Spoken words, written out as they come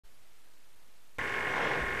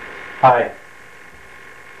Hi.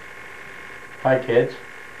 Hi kids.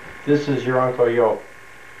 This is your Uncle Yo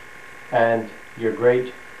and your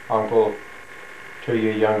great uncle to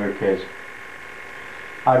your younger kids.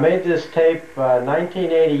 I made this tape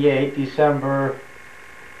 1988, December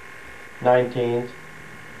 19th,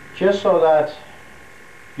 just so that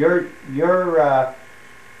your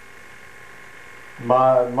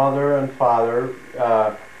mother and father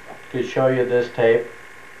could show you this tape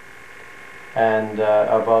and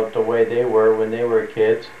about the way they were when they were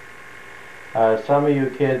kids. Some of you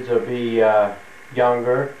kids will be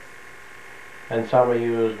younger and some of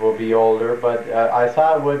you will be older, but I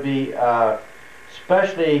thought it would be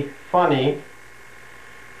especially funny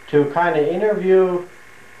to kind of interview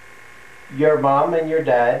your mom and your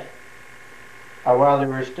dad while they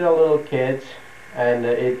were still little kids, and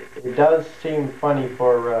it does seem funny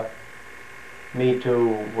for me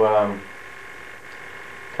to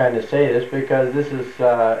kind of say this because this is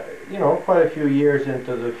you know, quite a few years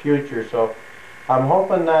into the future, so I'm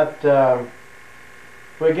hoping that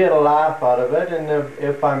we get a laugh out of it, and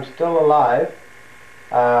if I'm still alive,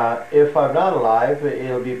 if I'm not alive,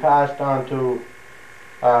 it'll be passed on to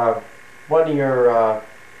one of your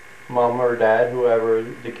mom or dad, whoever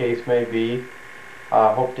the case may be.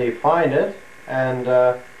 Hope they find it and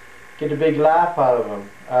get a big laugh out of them.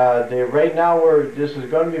 Right now this is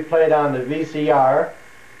going to be played on the VCR.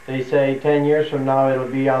 They say 10 years from now it'll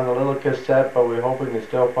be on the little cassette, but we hope we can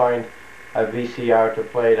still find a VCR to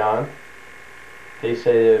play it on. They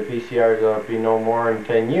say the VCRs will be no more than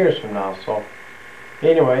 10 years from now. So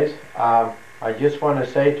anyways, I just want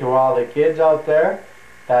to say to all the kids out there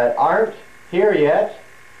that aren't here yet,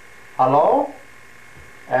 hello,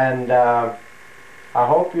 and I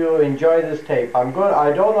hope you enjoy this tape. I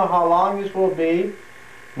don't know how long this will be.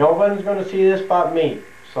 Nobody's going to see this but me.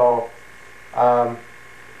 So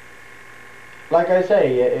like I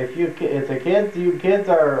say, if you kids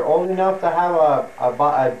are old enough to have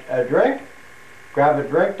a drink, grab a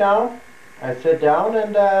drink down and sit down,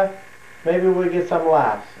 and maybe we'll get some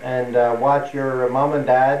laughs and watch your mom and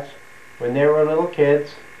dads when they were little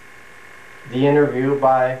kids. The interview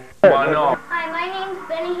by. Hi, my name's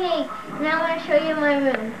Benny Hay, and I want to show you my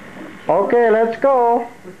room. Okay, let's go.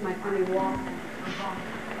 With my funny wall.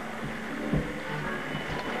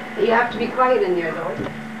 You have to be quiet in there, though.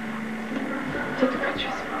 Take the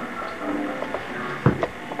pictures.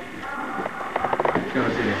 You're going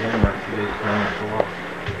to see the handmarks of these on the wall.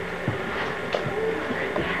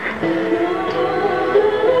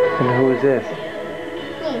 And who is this?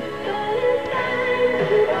 Me.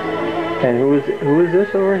 And who is this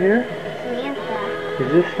over here? Samantha. Is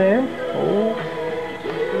this Sam? Oh.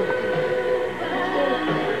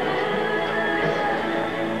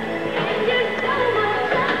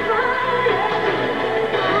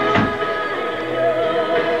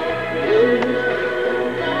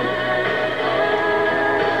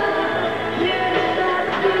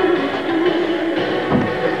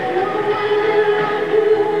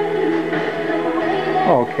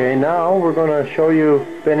 Okay, now we're going to show you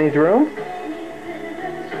Benny's room.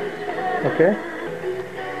 Okay.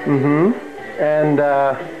 Mm-hmm. And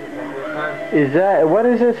what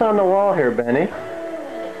is this on the wall here, Benny?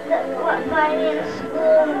 What my in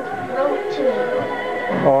school wrote to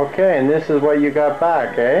me. Okay, and this is what you got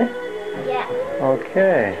back, eh? Yeah.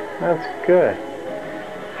 Okay, that's good.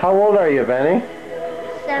 How old are you, Benny?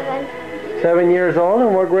 7. 7 years old,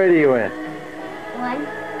 and what grade are you in? 1.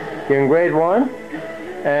 You're in grade 1?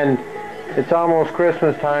 And it's almost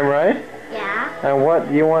Christmas time, right? Yeah. And what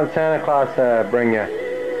do you want Santa Claus to bring you?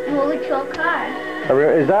 Movie patrol car.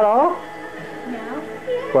 Is that all? No.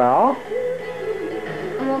 Well?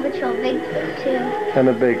 A movie patrol Bigfoot too. And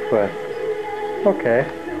a Bigfoot. Okay.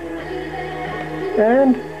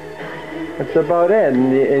 And that's about it.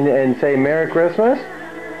 And say Merry Christmas.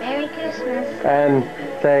 Merry Christmas. And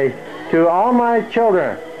say, to all my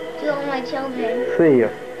children. To all my children. See you.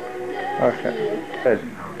 Okay. See you. Good.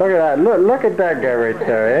 Look at that. Look at that guy right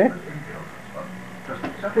there, eh?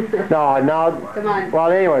 No. Come on.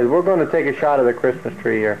 Well, anyways, we're going to take a shot of the Christmas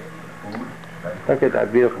tree here. Look at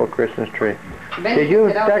that beautiful Christmas tree. Benny, Did you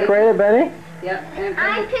sit out, decorate it, Benny? Yep.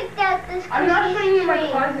 I picked out this Christmas I'm not showing you my tree.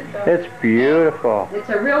 closet, though. It's beautiful. It's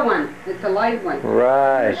a real one. It's a live one.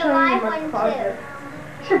 Right. There's a live one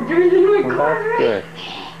too. You're breathing my Well, closet.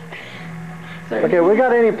 that's good. Okay, we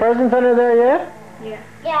got any presents under there yet?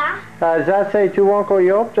 Yeah. Does that say to Uncle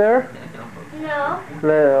Yop there? No.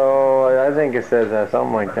 Oh, I think it says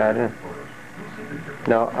something like that.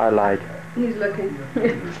 No, I lied. He's looking.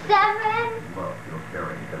 7.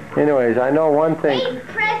 Anyways, I know one thing. 8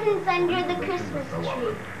 presents under the Christmas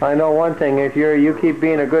tree. I know one thing. If you keep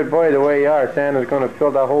being a good boy the way you are, Santa's going to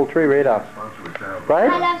fill that whole tree right up. Right?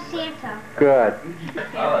 I love Santa. Good.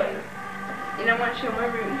 You don't want to show my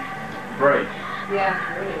room? Right. Yeah.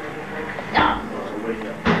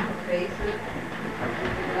 Faces.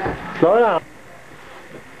 Slow down.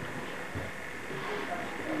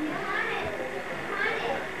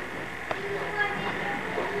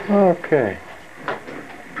 Okay.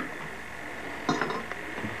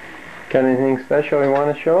 Got anything special you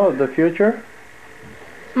want to show of the future?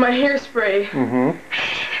 My hairspray. Mm-hmm.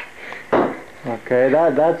 Okay,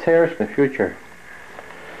 that's hair's the future.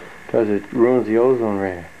 Because it ruins the ozone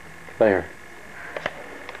layer.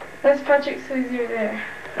 That's Patrick Swayze there.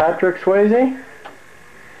 Patrick Swayze?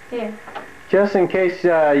 Yeah. Just in case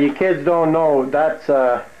you kids don't know, that's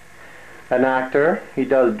an actor. He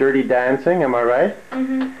does Dirty Dancing, am I right?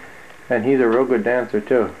 Mm-hmm. And he's a real good dancer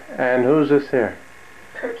too. And who's this here?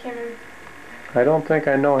 Kirk Cameron. I don't think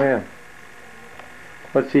I know him.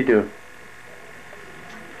 What's he do?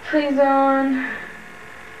 Plays on...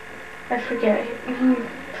 I forget. He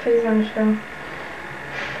plays on the show.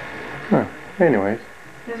 Huh. Anyways,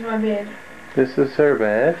 This is my bed. this is her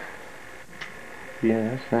bed. Yeah,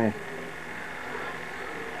 that's nice.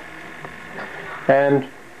 And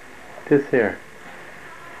this here,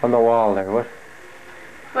 on the wall there, what?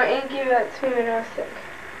 My aunt gave that to me when I was sick.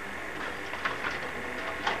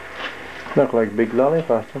 Look like big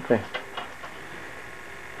lollipops, don't they?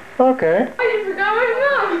 Okay. I forgot my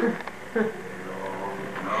mom!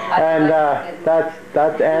 And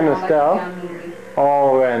that's Ann Estelle.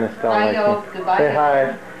 Oh, Ann Estelle. I like know. me. Goodbye. Say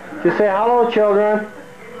hi. Just say hello, children.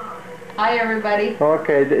 Hi, everybody.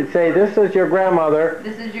 Okay, say this is your grandmother.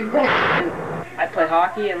 This is your grand. I play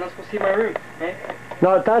hockey and let's go see my room, eh?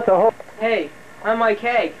 No, that's a whole... Hey, I'm Mike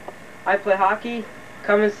Haig. I play hockey.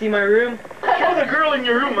 Come and see my room. Show the girl in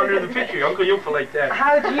your room under the picture. Uncle, you'll feel like that.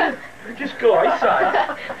 How'd you? Just go outside.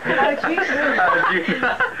 How'd you? How'd you?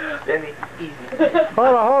 Benny, easy.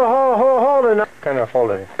 Hold on. Kind of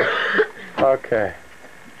hold it. Okay.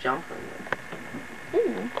 Jump.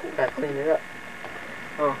 Gotta clean it up.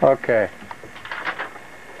 Okay.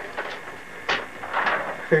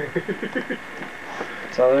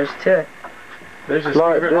 So there's Tit. There's his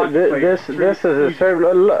Look, favorite hockey player. this is a serve.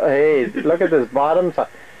 Hey, look at this bottom side.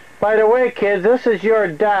 By the way, kids, this is your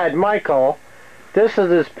dad, Michael. This is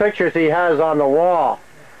his pictures he has on the wall.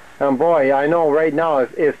 And boy, I know right now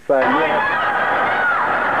if you have...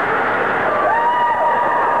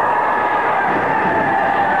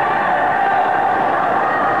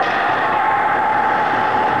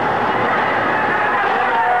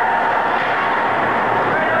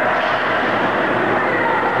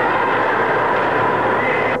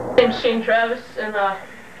 name's Shane Travis, and this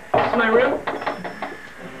is my room.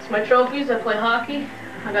 It's my trophies. I play hockey.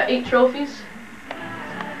 I got 8 trophies.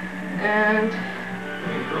 And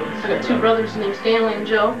I got 2 brothers named Stanley and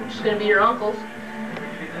Joe, which is going to be your uncles.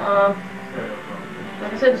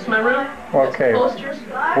 Like I said, this is my room. Okay. Posters.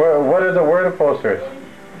 Where are the posters?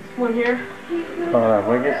 One here. Hold on,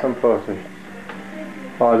 we'll get some posters.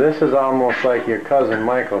 Oh, this is almost like your cousin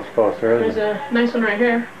Michael's poster, There's isn't it? a nice one right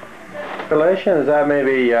here. Relation? Is that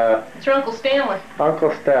maybe It's your Uncle Stanley.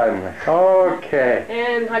 Uncle Stanley? Okay.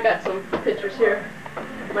 And I got some pictures here.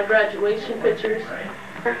 My graduation pictures.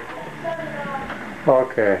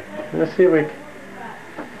 Okay. Let's see if we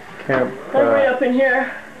can't... I'm right up in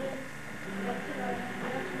here.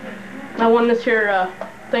 I won this here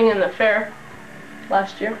thing in the fair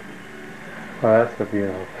last year. Oh, that's a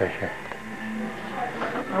beautiful picture.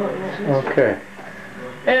 I wouldn't mention this. Okay.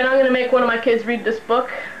 And I'm going to make one of my kids read this book.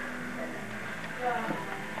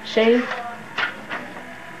 Shane.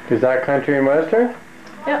 Is that country and western?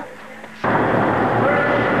 Yep.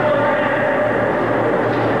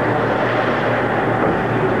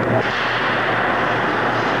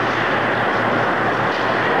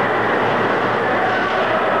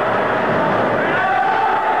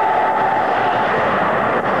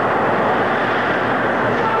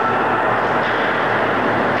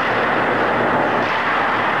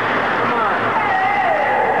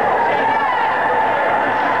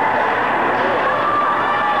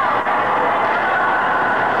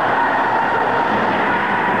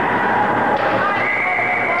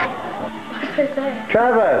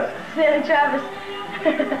 Travis! Santa Travis.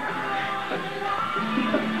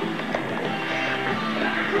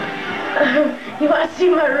 You want to see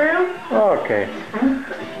my room? Okay.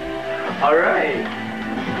 All right.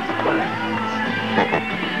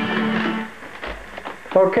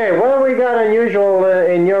 Okay, what have we got unusual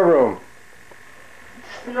in your room?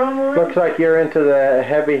 the normal room. Looks like you're into the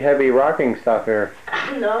heavy rocking stuff here.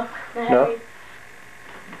 No, not No? heavy.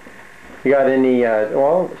 You got any,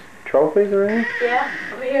 well, trophies or anything? Yeah,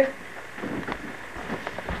 over here.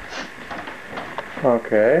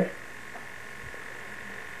 Okay.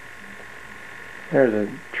 There's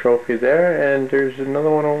a trophy there, and there's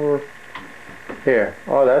another one over here.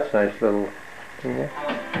 Oh, that's nice little thing there.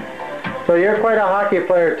 So you're quite a hockey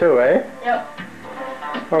player too, eh? Yep.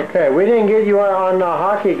 Okay, we didn't get you on the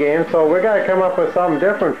hockey game, so we got to come up with something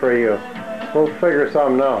different for you. We'll figure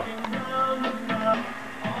something out.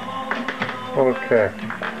 Okay.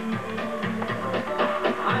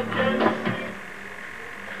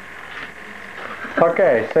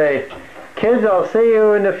 Okay, say, kids, I'll see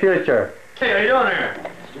you in the future. Hey, how you doing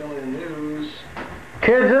there?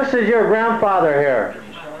 Kids, this is your grandfather here,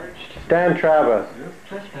 Dan Travis.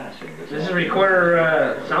 This is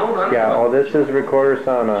recorder sound on? Yeah, oh, this is recorder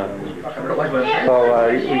sound on. So,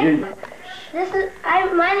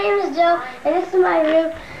 my name is Joe, and this is my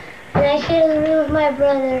room, and I share the room with my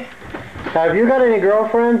brother. have you got any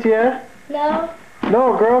girlfriends yet? No,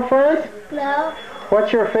 No girlfriends? no,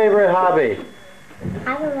 What's your favorite hobby?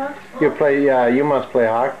 I don't know. You play, you must play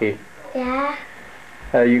hockey. Yeah,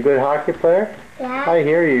 Are you a good hockey player? yeah, I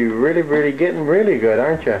hear you really getting really good,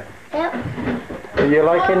 aren't you? yep. You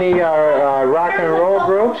like any rock and roll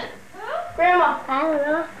groups? Grandma. I don't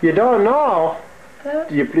know. You don't know?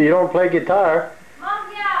 You don't play guitar?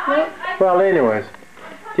 Well, anyways,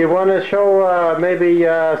 do you want to show maybe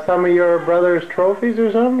some of your brother's trophies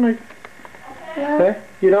or something? Like, No. okay.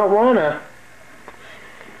 You don't want to?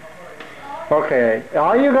 Okay,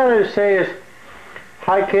 all you got to say is,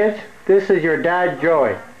 hi kids, this is your dad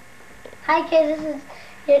Joey. Hi kids, this is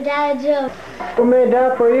your dad Joe. Who made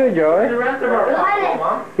that for you, Joey? Johannes.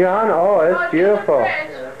 Johanna, oh, it's beautiful.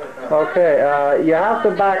 Okay, you have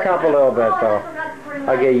to back up a little bit though.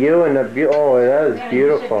 I'll get you and the oh, that is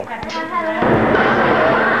beautiful. Okay,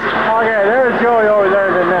 there's Joey over there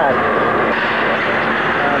in the net.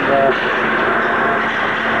 And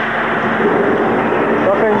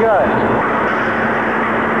looking good.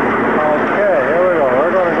 Okay, here we go.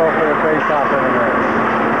 We're going to go for the face-off in a minute.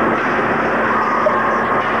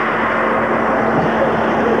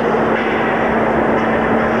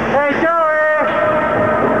 Hey, Joey!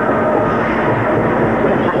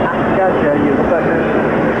 Gotcha, you sucker.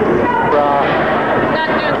 Not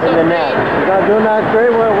doing so In the net. great. You're not doing that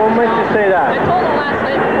great? What makes you say I that? told him last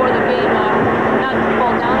night before the game not to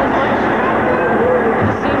fall down as much. He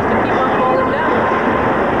just seems to keep on falling down.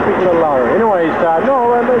 Speak a little louder. Anyways, no,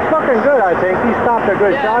 it's looking good, I think. He stopped a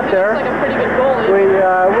good shot he there. looks like a pretty good goalie.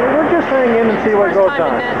 We're just hanging in and see what goes First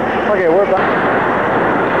time on. in net. Okay, we're back.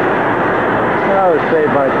 That was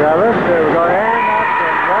saved by Travis. There we go. And that's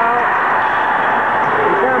it. Well,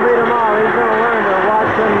 you can't beat them all. He's going to learn to watch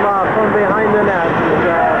them from behind the net.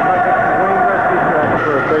 It's like a Wayne Gretzky stretch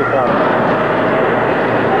for a face-off.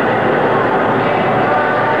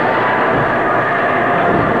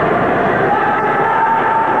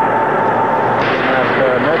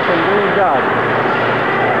 That's some good job.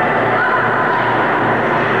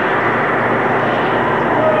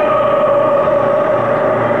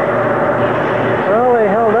 Well, they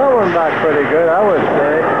held that one back pretty good, I would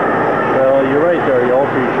say. Well, you're right there, Yelp,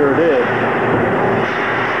 you sure did.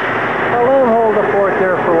 I'll let him hold the fort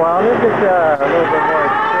there for a while. He'll get a little bit more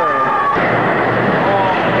experience.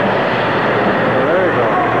 So there you go.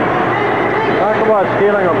 Talk about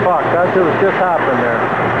stealing a puck. That's what just happened there.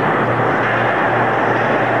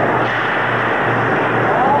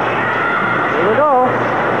 Here we go.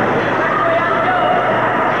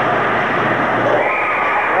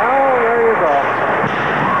 Well, there you go.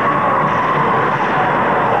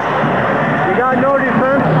 You got no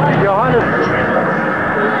defense, Johannes.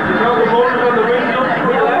 You know the motors on the windmill?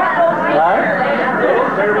 Right?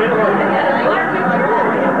 They're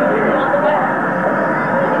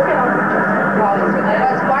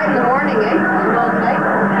It's 5 in the morning, eh? Middle of the night.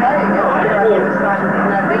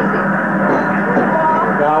 Not busy.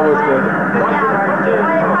 That was good.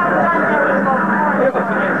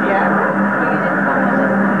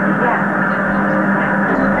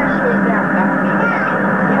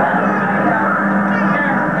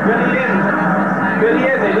 Good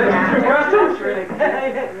end. They let you through customs?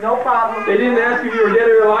 No problem. They didn't ask if you were dead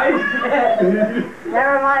or alive?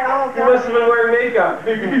 Never mind, oh You must have been wearing makeup.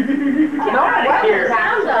 No, what is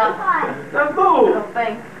Not fool.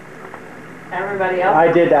 Everybody else?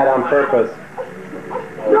 I did that on purpose.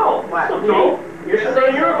 No. No. You're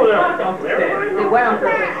saying you're over there. They went on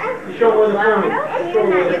purpose. You show where the phone is. Show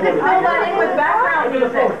where the phone is. With background Look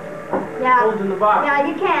at the music. phone. Yeah. Holes in the box. Yeah,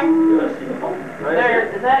 you can. Yeah, I see the hole. There,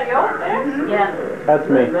 is that you over there? Yeah. That's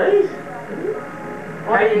me. Nice.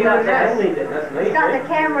 What are you doing That's this? nice. That's nice. It's got the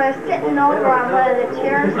camera sitting over on one of the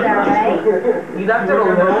chairs there, right? You left it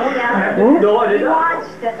alone? Yeah. No, I You did not.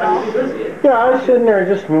 watched it though. Yeah, I was sitting there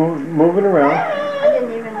just moving around. I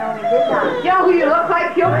didn't even know he did that. You know who you look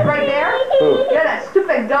like, Hugh, right there? Who? Yeah, that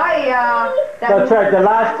stupid guy, That's right, the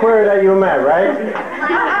last queer that you met, right?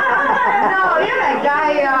 No, you're that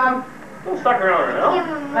guy, Don't stuck around right now.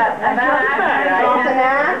 he's an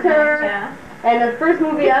actor. Yeah. And the first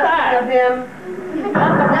movie I seen of him,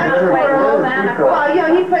 That's the way Santa Claus. well, you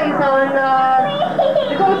know, he plays on, the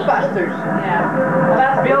Ghostbusters. Yeah. Well,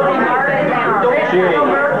 that's Billy Martin. Gee,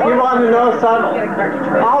 you want to know something?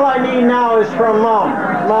 All I need now is from Mom.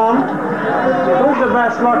 Mom, who's the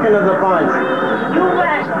best looking of the bunch? You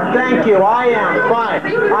left. Thank you, I am. Fine.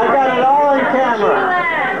 I got it all on camera.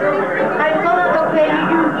 I thought, okay,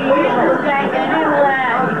 you look like a new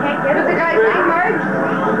lad. You can't get What's the guy's name, Marge?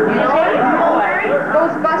 You know it?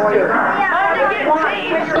 Ghostbusters. How'd you get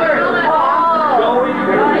changed?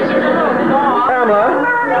 Emma.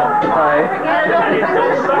 Hi.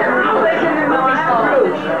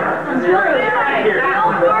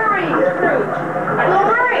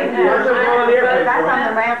 That's on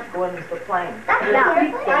the ramp going to the plane.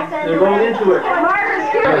 They're going into it.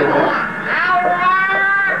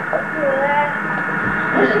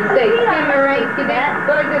 Say, Sammy, get that.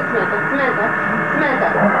 Go like this, Samantha. Samantha.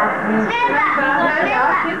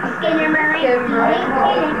 Skinner Murray. Skinner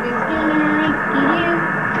Murray.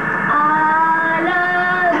 I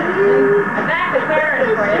love you. That's the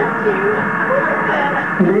parents for you.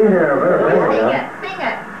 Sing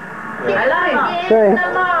it. I love it. In the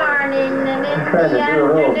morning and in the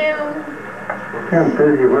afternoon. I'm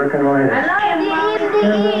busy working on it. I love you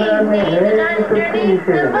in the evening and underneath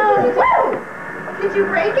the moon. Woo! Did you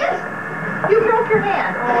break it? You broke your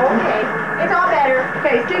hand. Oh, okay. It's all better.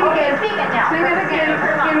 Okay, sing again. Sing it now. Sing it again.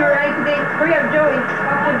 Sing it right today. Hurry up, Joey.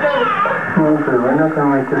 Up to Joey. Okay, we're not going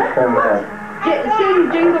to make this come back.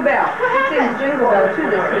 Sing Jingle Bell. Sing Jingle Bell too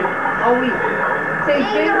this week. All week. Say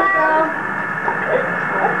Jingle Bell.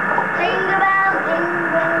 Jingle bell, jingle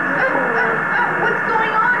bell. What's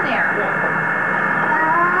going on there?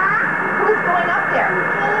 Who's going up there?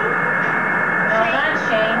 No, not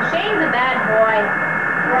Shane. Shane's a bad boy.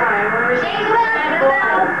 Shane's a bad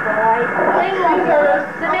boy.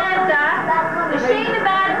 Samantha, is Shane a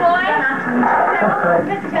bad boy?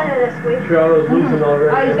 It's better this week. Charlotte's losing already.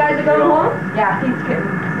 Oh, you guys are going home? Yeah, he's kidding.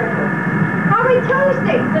 Probably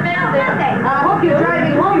Tuesday. Samantha. I hope you're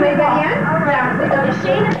driving home, maybe again? Yeah. Is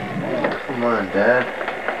Shane a Come on, Dad.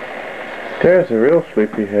 There's a real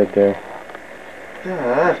sleepyhead there.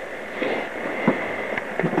 Dad.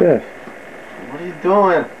 Look at this. What are you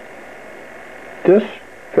doing? Just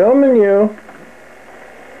filming you.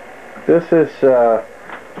 This is,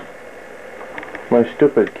 my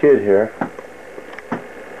stupid kid here.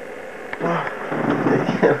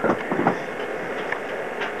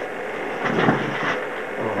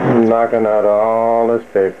 I'm knocking out all his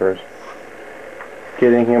papers.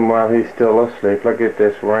 Getting him while he's still asleep. Look at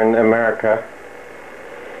this, we're in America.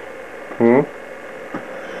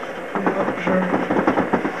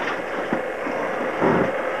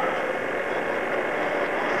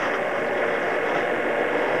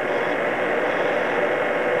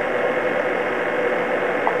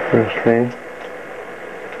 Firstly,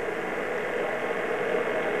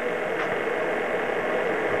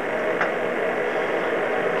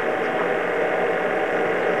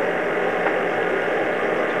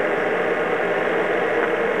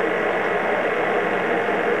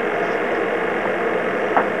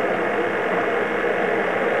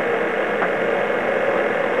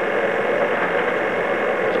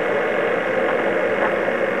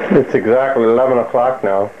 it's exactly 11 o'clock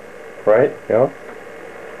now, right? Yeah?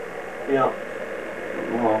 Yeah.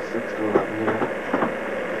 Well, 6 to 11, yeah.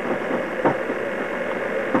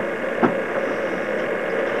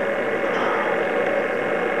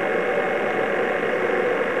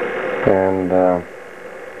 And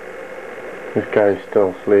this guy's still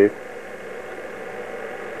asleep.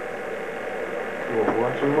 We'll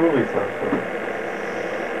watch a movie sometime.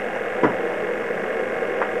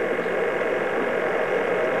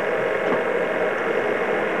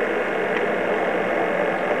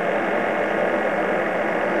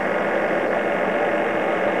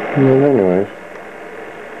 Well, anyways.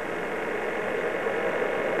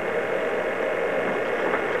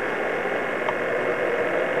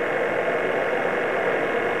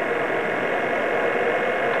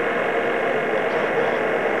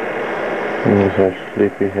 There's that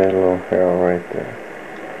sleepyhead little hair right there.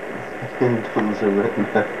 Thumbs are written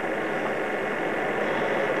back.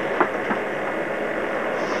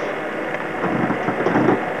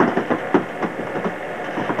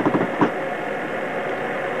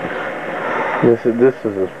 This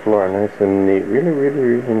is his floor, nice and neat. Really, really,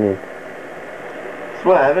 really neat. That's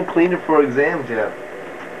why I haven't cleaned it for exams yet.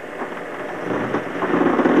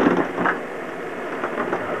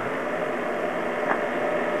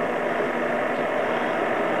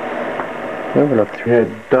 Have a look through your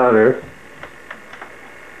daughter.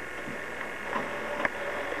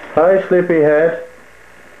 Hi, sleepyhead.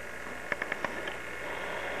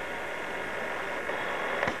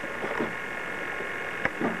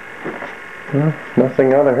 Well,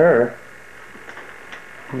 nothing out of her.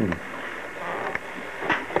 There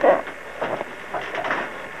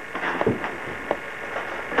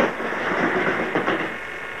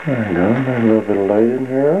we go, a little bit of light in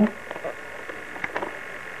here.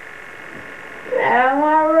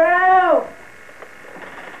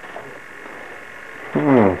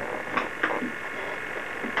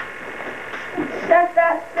 Shut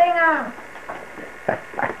that thing off.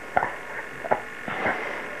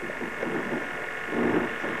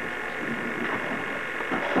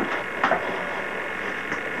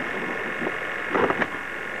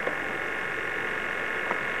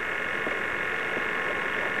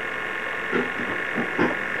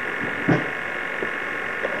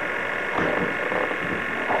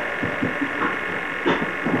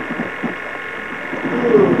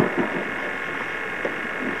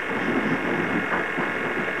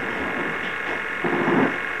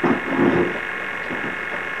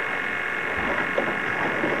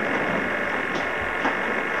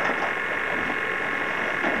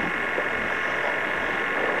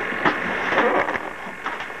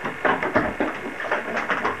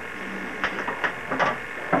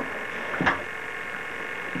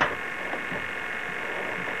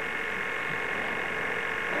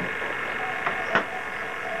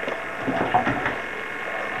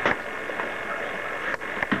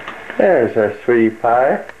 There's our sweetie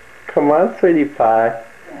pie. Come on, sweetie pie.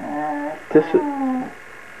 This is...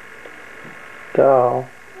 Doll.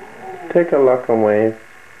 Take a look and wave.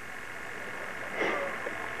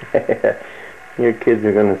 Your kids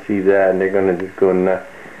are going to see that and they're going to just go nuts.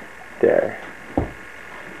 There.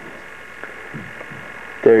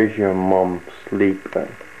 There's your mom sleeping.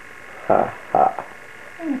 Ha ha.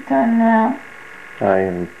 You done now? I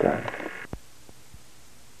am done.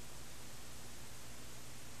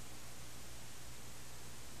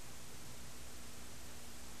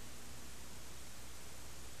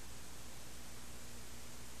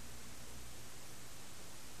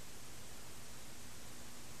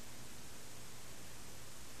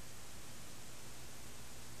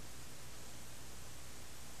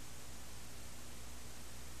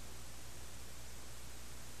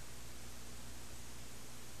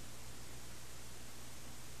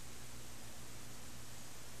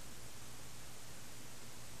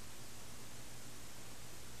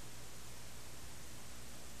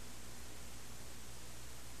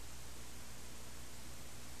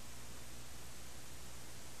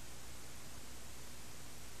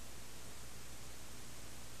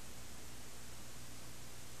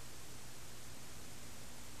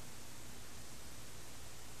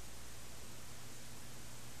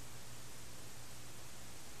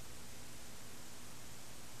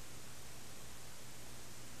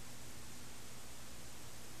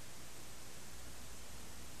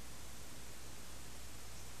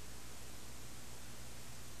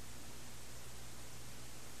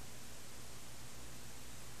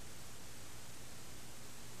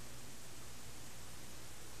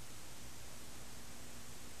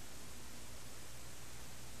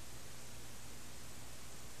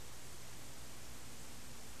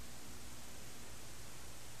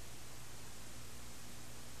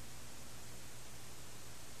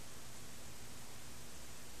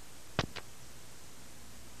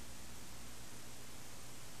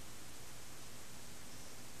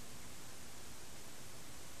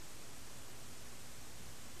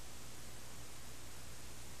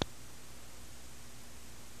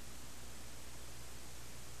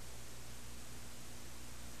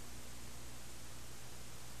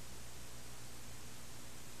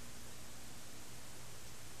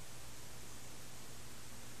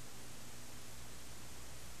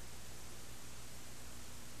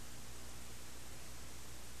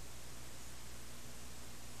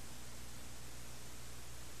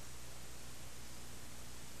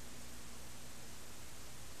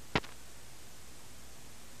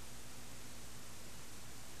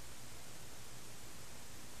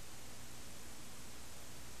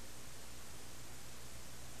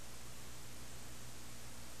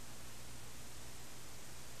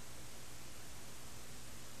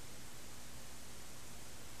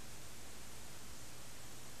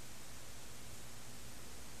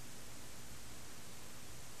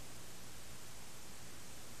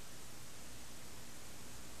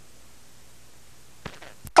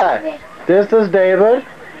 that? This is David.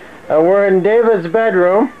 We're in David's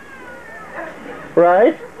bedroom.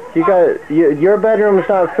 Right? Your bedroom's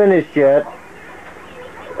not finished yet.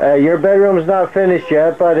 Your bedroom's not finished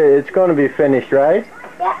yet, but it's going to be finished, right?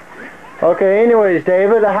 Yeah. Okay, anyways,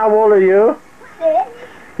 David, how old are you? 6.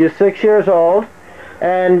 You're 6 years old.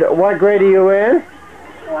 And what grade are you in?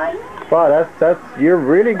 1. Wow, you're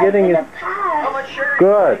really getting it.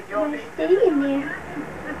 Good. Stay in there.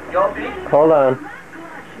 Hold on.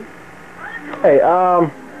 Hey,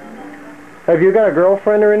 have you got a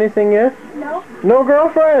girlfriend or anything yet? No. No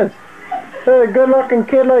girlfriends? A good-looking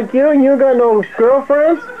kid like you, and you got no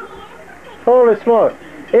girlfriends? Holy smoke.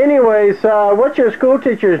 Anyways, what's your school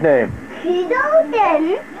teacher's name?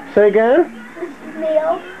 Fiddleton. Say again?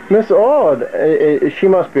 Neil. Miss Odd. She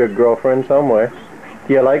must be a girlfriend somewhere.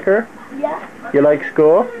 Do you like her? Yeah. You like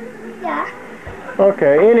school? Yeah.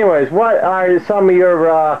 Okay, anyways, what are some of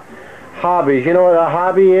your hobbies? You know what a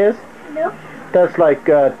hobby is? No. That's like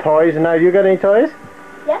toys. Now, you got any toys?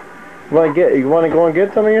 Yeah. You want to go and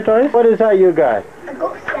get some of your toys? What is that you got? A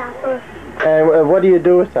ghost zapper. And what do you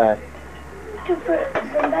do with that? To put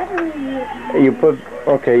some batteries. You put,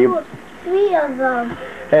 okay, you... 3 of them.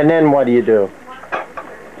 And then what do you do?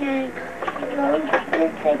 And it goes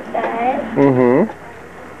just like that. Mm-hmm.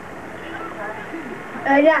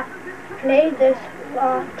 Yeah. Play this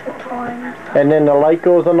lots of times. And then the light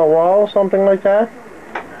goes on the wall, something like that?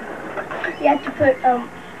 You have to put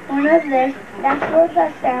one of this. That's for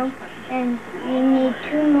the sound. And you need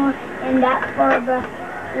 2 more. And that's for the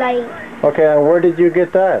light. Okay, and where did you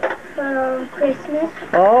get that? For Christmas.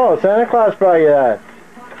 Oh, Santa Claus brought you that.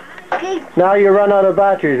 Okay. Now you run out of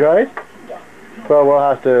batteries, right? Yeah. Well, we'll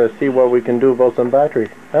have to see what we can do about some batteries,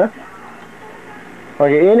 huh?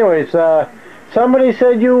 Okay, anyways, somebody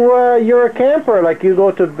said you're a camper, like you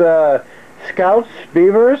go to Scouts,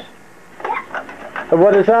 Beavers? Yeah.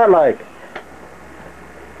 What is that like?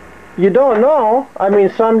 You don't know. I mean,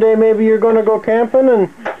 someday maybe you're going to go camping and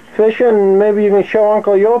fishing, and maybe you can show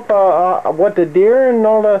Uncle Yop what the deer and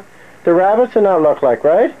all the rabbits and that look like,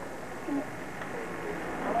 right?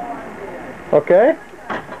 Okay.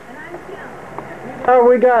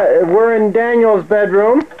 We're in Daniel's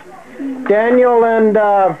bedroom. Daniel and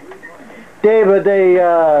David,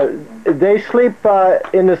 they sleep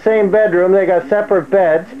in the same bedroom. They got separate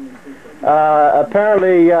beds.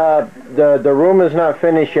 Apparently, the room is not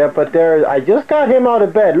finished yet, but I just got him out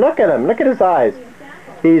of bed. Look at him. Look at his eyes.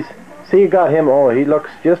 See, you got him. Oh, he looks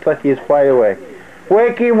just like he's wide awake.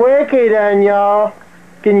 Wakey, wakey, Daniel.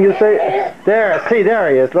 Can you say? There, see, there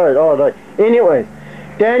he is. Lord. Anyways,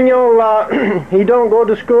 Daniel, he don't go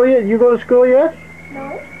to school yet? You go to school yet?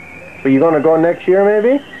 No. Are you going to go next year,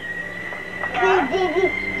 maybe?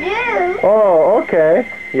 Oh, okay.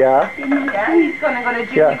 Yeah. Yeah, he's going to go to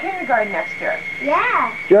junior kindergarten next year.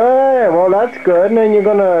 Yeah. Yeah, well, that's good. And then you're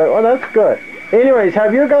going to... Oh, that's good. Anyways,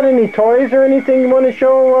 have you got any toys or anything you want to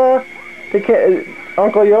show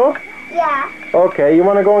Uncle Yo? Yeah. Okay, you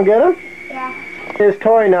want to go and get him? Yeah. His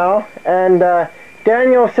toy now. And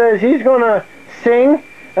Daniel says he's going to sing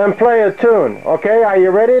and play a tune. Okay, are you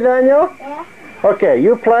ready, Daniel? Yeah. Okay,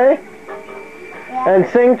 you play. Yeah. And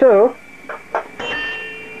sing too.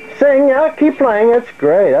 Sing, yeah, keep playing. It's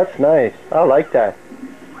great. That's nice. I like that.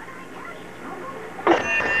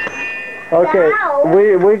 Okay,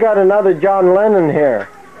 Wow. we got another John Lennon here.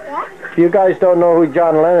 Yeah. If you guys don't know who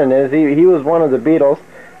John Lennon is, he was one of the Beatles,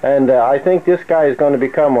 and I think this guy is going to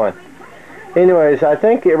become one. Anyways, I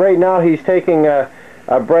think right now he's taking a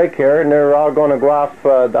break here, and they're all going to go off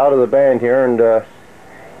out of the band here, and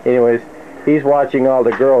anyways, he's watching all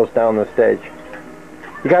the girls down the stage.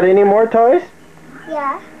 You got any more toys?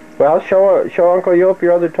 Yeah. Well, show Uncle Yop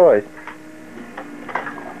your other toys.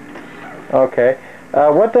 Okay.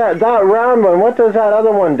 What that round one, what does that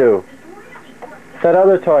other one do? That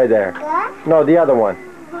other toy there? Yeah. No, the other one.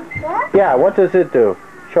 Yeah. Yeah, what does it do?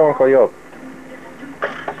 Show Uncle Yop.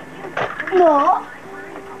 No.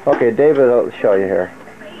 Okay, David will show you here.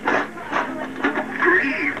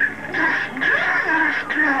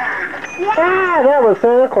 Yeah. Ah, that was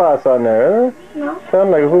Santa Claus on there, huh? No.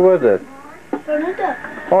 Sound like, who was it? Donald Duck.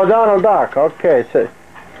 Oh, Donald Duck. Okay, so,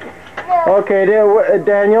 No. okay,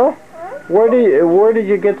 Daniel, where did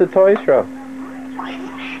you get the toys from?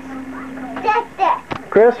 That's it.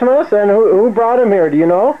 Christmas, and who brought them here? Do you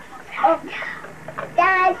know?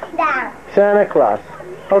 That's that. Santa Claus.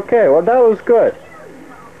 Okay, well that was good.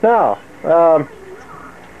 Now,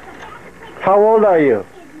 how old are you?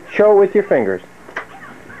 Show it with your fingers.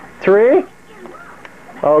 3?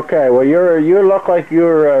 Okay, well you look like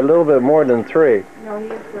you're a little bit more than 3. No,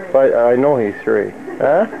 he's 3. But I know he's 3.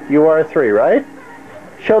 Huh? You are 3, right?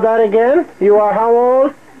 Show that again. You are how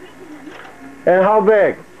old? And how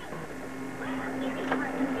big?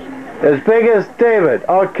 As big as David.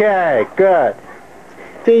 Okay, good.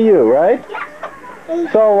 To you, right?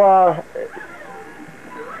 So,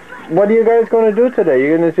 what are you guys going to do today?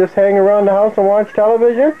 You going to just hang around the house and watch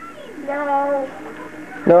television? No.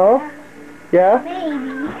 No? Yeah?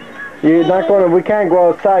 Maybe. You're not going to, we can't go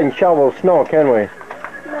outside and shovel snow, can we?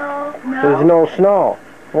 No. There's no snow.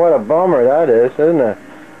 What a bummer that is, isn't it?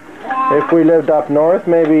 Yeah. If we lived up north,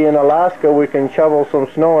 maybe in Alaska, we can shovel some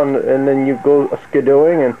snow and then you go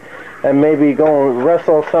skidooing and maybe go and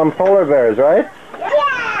wrestle some polar bears, right?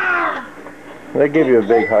 Yeah. They give you a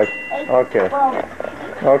big hug. Okay.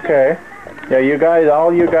 Okay. Yeah, you guys,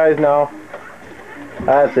 all you guys now.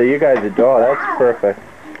 That's it. You guys adore. That's perfect.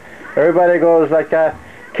 Everybody goes like that.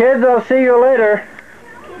 Kids, I'll see you later.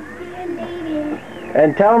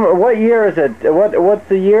 And tell me, what year is it? What's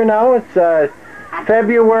the year now? It's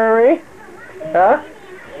February. Huh?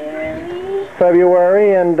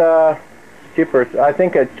 February and jeepers. I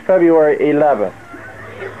think it's February 11th.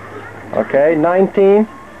 Okay,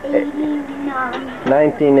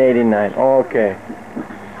 1989. Okay.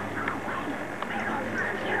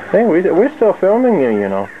 Hey, we're still filming you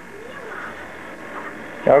know.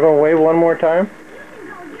 Y'all gonna wave one more time?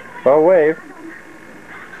 Well, wave.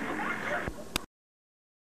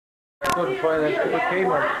 Go to find that stupid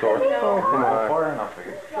Kmart store. Oh, come on. Far enough, I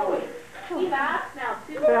guess.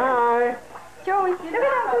 Say hi. Joey, look at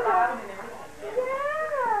that.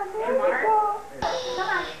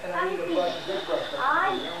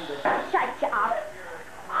 Shut you up.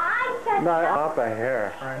 Not up a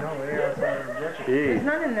hair. I know, yeah, Jeez. There's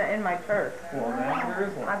none in my purse. well, then there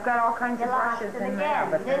is one. I've got all kinds of brushes in there,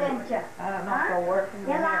 but Didn't you? I don't know if they'll work in You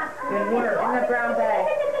lost the brown bag.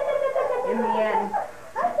 In the end.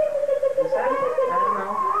 I don't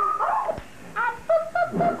know.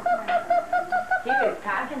 He was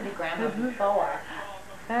talking to Grandma before.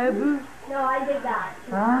 No, I did that.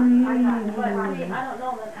 I don't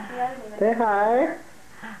know. Say hi.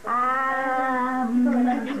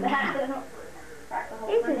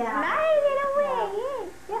 It's a sliding away.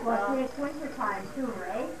 Well, it's winter time too,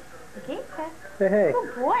 right? Okay. Say hey.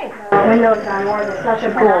 Good boy. Windows on more than such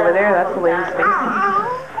a Cool over there, that's the lady's face.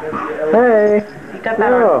 Hey. You got that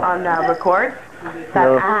No. on record?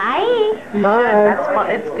 No. Hi. That's fun.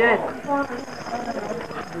 It's good.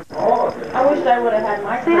 I wish I would have had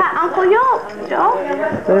my. Say hi, Uncle Joe.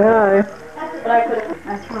 Say hi. But I could have.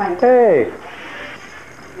 That's right. Hey.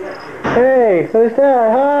 Hey, who's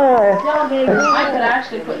that? Hi. I could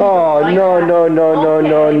actually put. Oh, no. No.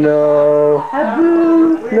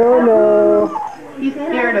 He's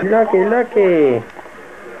scared of Lucky.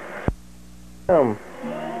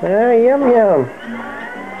 Ah, yum.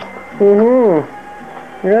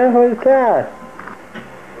 Yeah, who's that?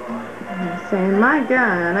 saying, my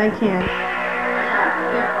God, I can't.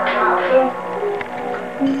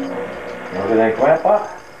 Look at that, Grandpa.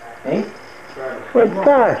 Hey? What's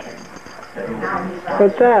that?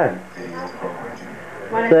 What's that?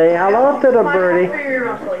 Say hello to the birdie.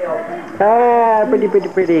 Ah, pretty. Pretty.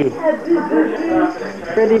 Pretty.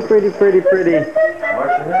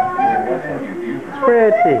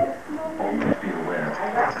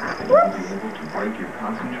 Break your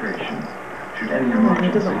concentration. He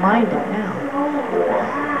doesn't mind it now.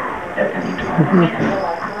 At any time.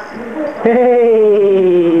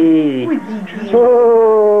 Hey!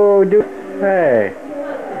 Oh, hey.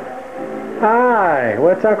 Hi,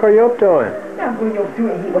 what's Uncle Yope doing? Uncle Yope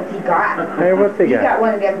doing, what's he got? Hey, what's he got? He got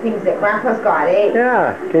one of them things that Grandpa's got, eh?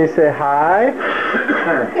 Yeah, can you say hi?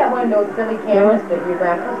 He got one of those silly cameras that your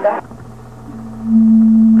Grandpa's got.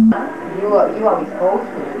 You always pose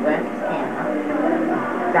for your Grandpa's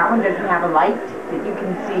camera. That one doesn't have a light that you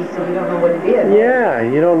can see, so you don't know what it is. Yeah,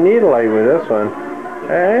 you don't need a light with this one.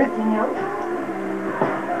 Hey?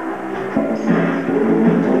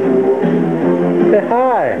 Say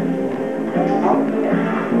hi.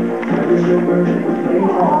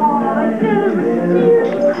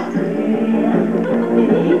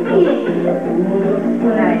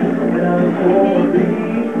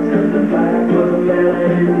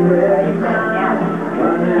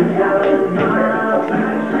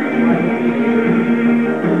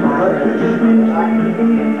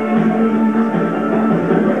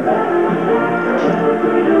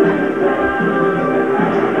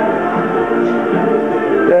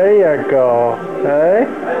 There you go. Hey?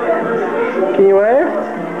 Can you wave?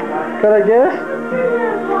 Go like this?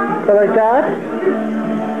 Go like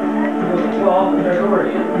that?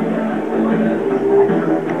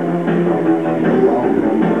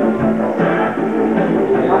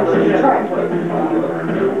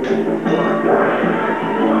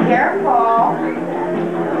 Careful.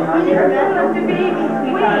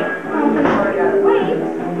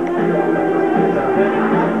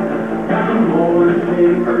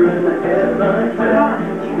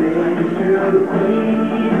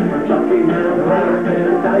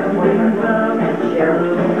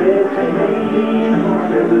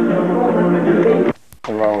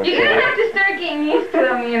 You're gonna have to start getting used to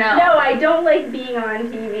them, you know. No, I don't like being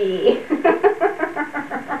on TV.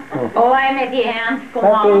 Oh, I'm with you, Ann. Go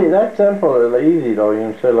on. That's simple, it's easy though, you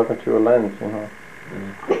instead of looking through a lens, you know.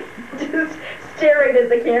 Just staring at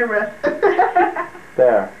the camera.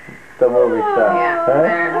 There, the movie star. Yeah,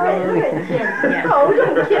 Huh? Look at him. Oh,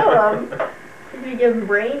 don't kill him. You're gonna give him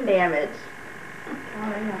brain damage. Oh,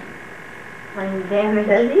 yeah. Brain damage,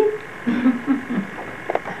 does he?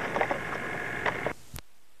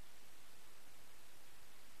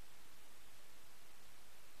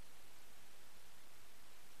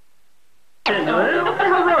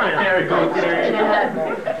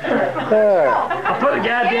 There. I'll put the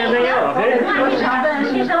goddamn thing out, okay? Hey,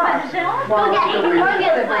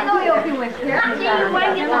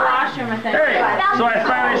 so I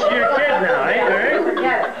finally see your kid now, eh?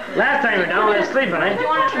 Alright? Last time you were down, I was sleeping, eh? So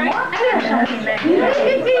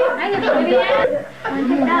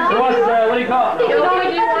what do you call it? I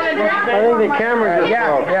think the camera just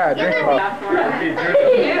broke. Yeah, drink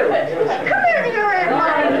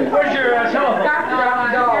Where's your telephone?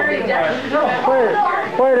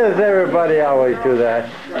 Why does everybody always do that?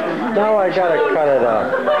 Now I gotta cut it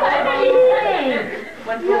off.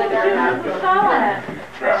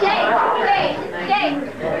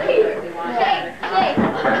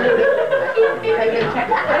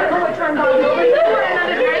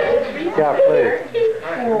 Yeah,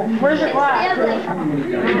 please. Where's your glass?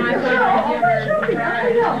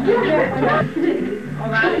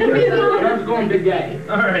 I'm going to gay.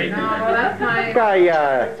 Alright. Guy,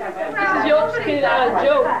 This is Joke's kid,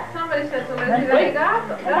 Joke.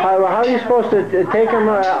 how are you supposed to take him,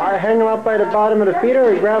 hang him up by the bottom of the feet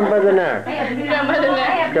or grab him by the neck? Grab by the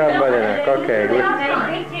neck. Grab him by the neck, okay.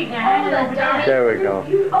 There we go.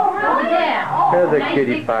 There's a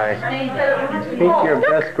cutie pie. He's your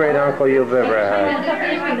best great uncle you've ever had.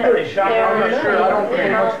 I'm not sure. I don't pay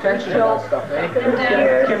much attention to that stuff, eh?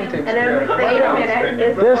 And then wait a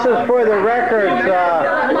minute. This is for the records.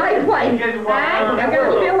 My place. I got a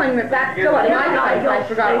feeling that that's still at my place. I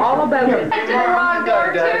forgot all about it. Went to the wrong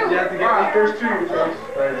door too.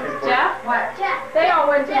 Jeff? What? They all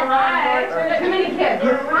went to the wrong door too. Too many kids. I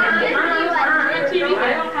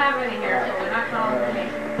don't have any here, so we're not calling me.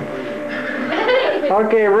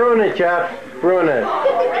 Okay, ruin it, Jeff. Ruin it.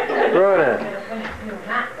 Ruin it.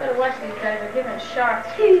 Better watch these guys, they're giving shots.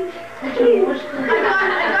 I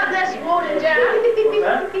got this wounded, Jeff.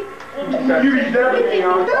 You used everything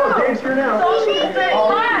on. Oh, Dave's here now.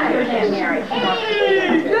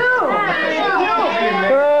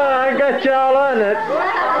 Oh, I got y'all on it.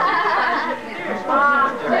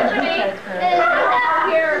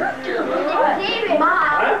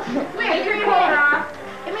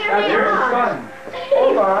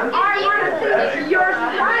 Hold on. Your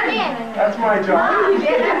son. That's my job.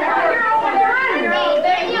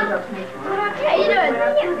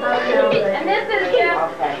 And this is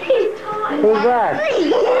Jeff. Who's that?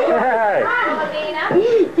 Hey.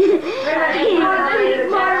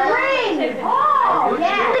 Oh,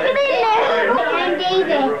 yeah. Look at me. I'm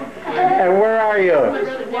David. And where are you? This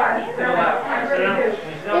is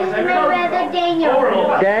my brother Daniel.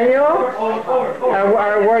 Daniel? And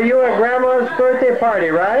were you at Grandma's birthday party,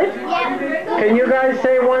 right? Yeah. Can you guys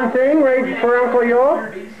say one thing right for Uncle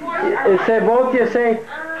Yo? Say both you say,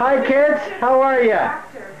 hi kids, how are ya?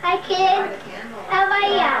 Hi, kids. How are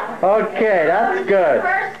ya? Okay, that's good.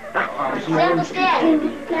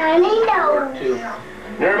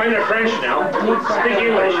 Never mind the French now. Speak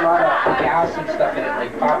English. Gas and stuff in it,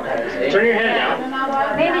 like Popeyes, eh? Turn your head down.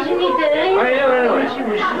 Maybe you need to. I know.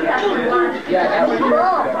 Yeah, that was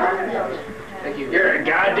good. Thank you. You're a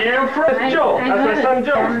goddamn French Joe. That's my son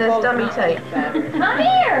Joe. This dummy type. Come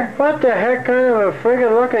here. What the heck kind of a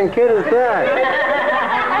friggin' looking kid is that?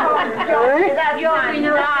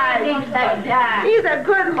 He's a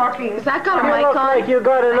good looking. Is that got a You mic look on? like you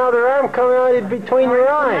got another arm coming out in between your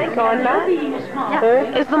eyes.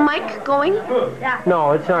 Eh? Is the mic going?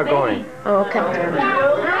 No, it's not going. Oh, okay.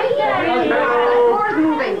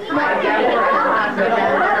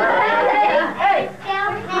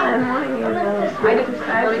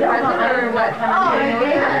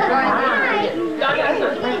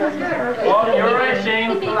 Oh, you're right,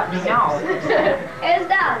 Shane. It's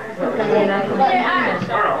down.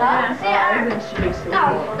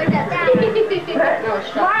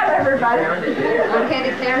 Smile, everybody. Okay,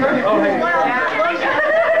 the camera.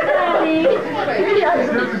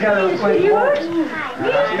 together with playing forward.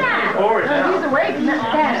 Forward now. He's awake.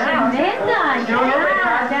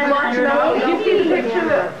 You see the picture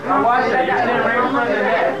that I watched that guy in right in front of the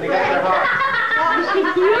net. They got their heart.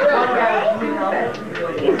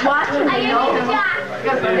 He's watching me.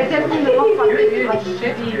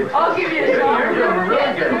 I'll give you a shot. You're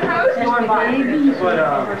really good.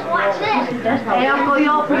 Watch this. Hey, Uncle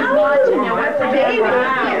Yelp is watching you. What's the baby?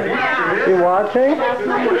 You watching?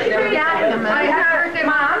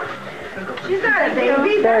 Mom, she's not a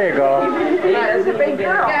baby. There you go. That's a big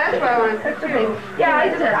girl. Yeah, that's what I want to put you. Yeah, I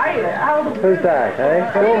said, Who's that,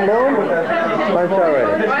 eh? Boom, boom. Lunch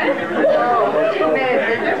already. What?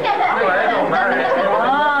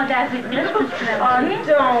 Oh, that's a good one.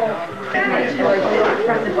 Don't.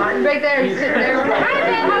 Right there, he's sitting there. Hi,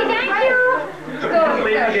 baby, thank you.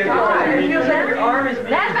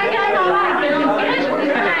 That's my guy, no lie. Can you finish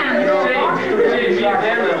this time?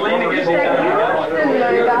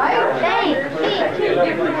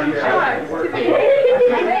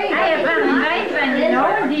 I have been nice and you know,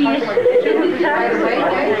 do you?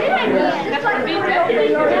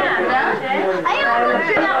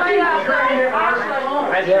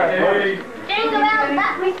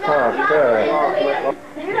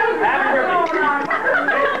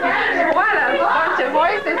 What a bunch of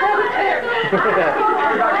voices out there.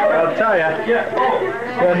 I'll tell you,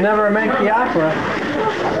 you'll never make the opera.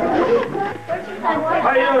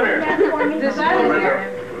 How you doing here? This is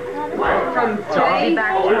from today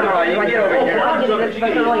back to you can get over here. Is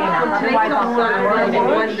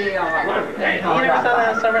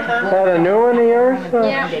that a new one of yours?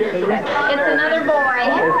 Yeah. It's another boy.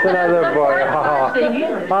 It's another boy.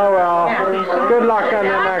 Oh well. Good luck on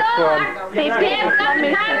the next one. They stand up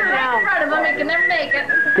and timer right in front of them. It can never make it.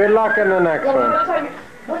 Good luck on the next one.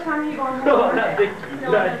 What time are you going No, not big.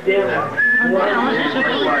 Not damn it. You're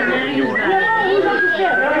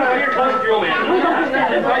talking to man.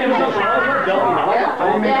 If I do something else, we're done now.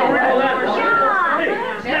 I'm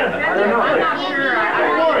not sure.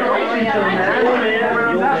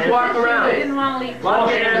 Let's walk around. I didn't want to leave.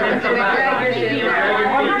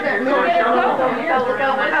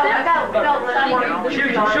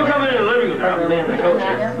 She'll come in the living room. I'll lay in the coach.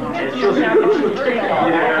 She'll see.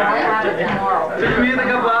 Turn the music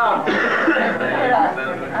up loud.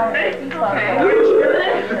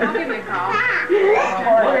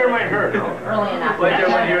 Where might hurt? Early enough. Like I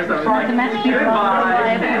want to hear something.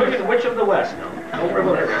 Goodbye. Which of the West? No. Don't worry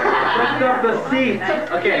about it. Lift up the seat.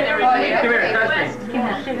 Okay. Come here, touch me.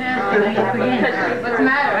 What's the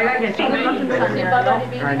matter? I got your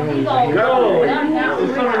No.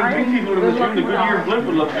 There's so many big people in this room, the Goodyear blimp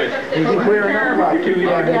would look good. He's clearing up about 2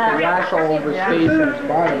 years. He's a rash all over his face and his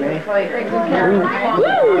body, man.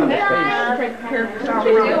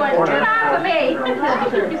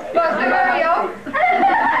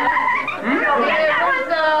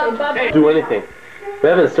 Do anything. We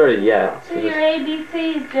haven't started yet. So Do your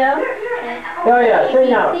ABCs, Joe. Oh yeah, sing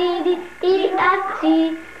now. C, D, E, F,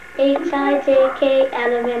 G, H, I, J, K,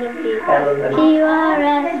 L, M, N, O, P, Q, R,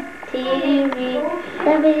 S, T, U, V,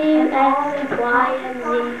 W, X, Y, and Z.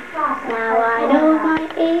 Now I know my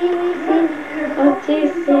ABCs. Won't you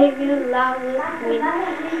sing along with me?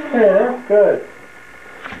 Hey, that's good.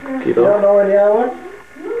 You don't know any other one?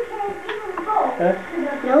 Huh?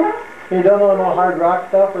 No? You don't know no hard rock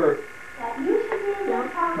stuff or?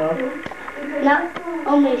 No? No,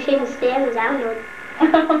 only Shane Stanley's album.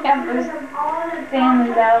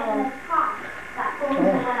 Stanley's album.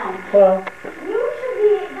 Well.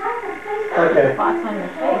 Okay.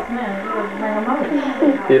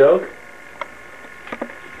 You don't?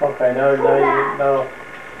 Okay, now you know.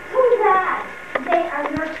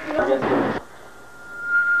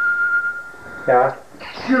 Yeah.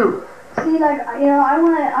 Shoot. See, like, you know, I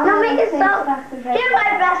want to make it so. Here's my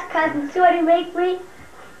best cousin. See what he make me?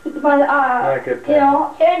 But, you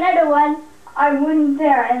know, here's another one. I wouldn't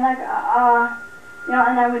dare, and like, you know,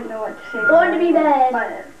 and I wouldn't know what to say. Born to be bad.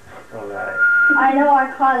 But I know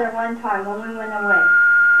I caught her one time when we went away.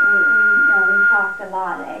 We talked a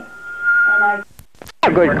lot, eh? And I.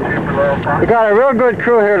 Good. We got a real good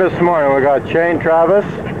crew here this morning. We got Shane Travis.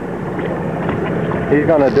 He's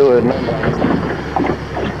gonna do it.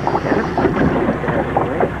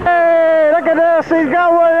 Hey, look at this! He's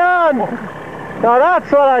got one on. Now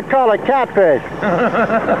that's what I call a catfish.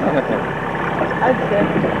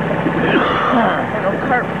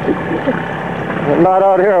 Not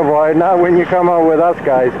out here, boy. Not when you come out with us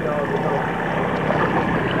guys.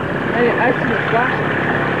 I see it flashing.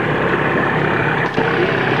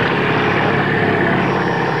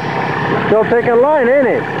 Still taking line, ain't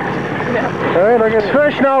he? Alright, look at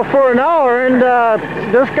fish now for an hour, and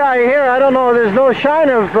this guy here, I don't know, there's no sign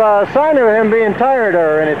of him being tired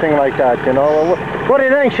or anything like that, you know. What do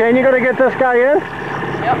you think, Shane? You gonna get this guy in?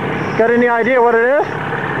 Yep. Got any idea what it is?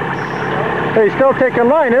 Hey, he's still taking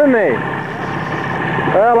line, isn't he?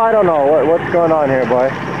 Well, I don't know what's going on here, boy.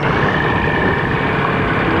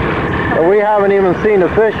 But we haven't even seen the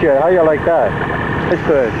fish yet. How you like that? It's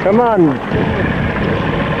good. Come on.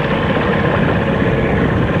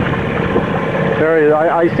 There he is.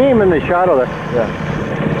 I see him in the shadow there.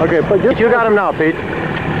 Yeah. Okay, but you got him now, Pete.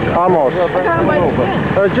 Almost.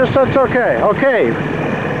 Just that's okay. Okay.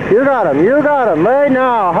 You got him. You got him. Hey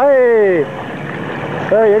now. Hey.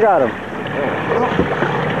 There you got him.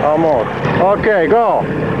 Almost. Okay, go.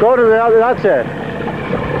 Go to the other. That's it.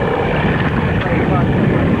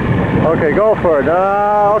 Okay, go for it.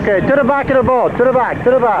 Okay, to the back of the boat. To the back. To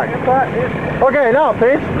the back. Okay, now,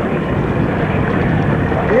 Pete.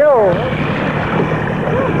 Yo.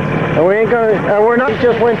 And we ain't gonna. And we're not.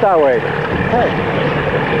 Just went that way. Hey.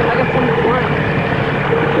 I got some more.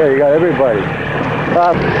 Yeah, you got everybody.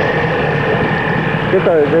 There's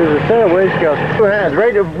a set of waist scales. 2 hands,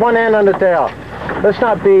 right? One hand on the tail. Let's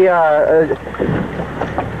not be, now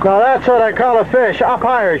that's what I call a fish. Up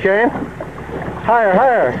higher, Shane. Higher,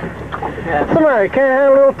 higher. Come on, you can't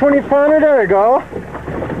handle a little 20-pounder? There you go.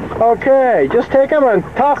 Okay, just take them and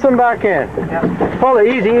toss them back in. Yep. Pull it,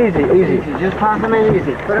 easy, easy, easy. Just toss them in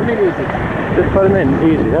easy. Put them in easy. Just put them in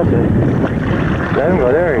easy, that's it. Let him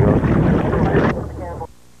go, there you go.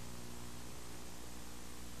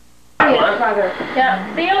 Mother.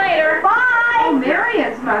 Yeah. See you later. Bye. Oh,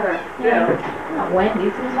 Marion's mother. Yeah. Not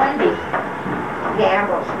Wendy's. Who's Wendy?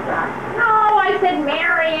 Gamble, she's on. No, I said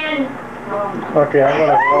Marion. Okay, I'm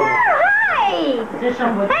gonna hold it. Hi!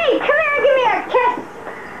 Hey, come here, give me a kiss.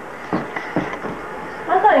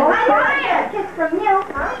 I thought he was I want crying. a kiss from you.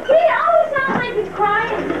 He always sounds like he's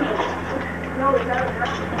crying to me. No, is that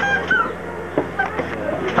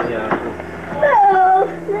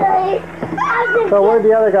So where'd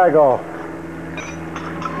the other guy go?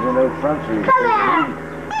 Come here.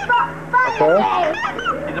 Okay.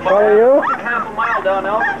 How are you? Half a mile down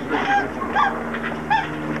Elm Street.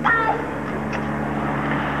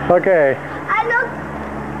 Okay. I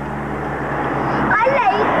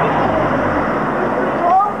like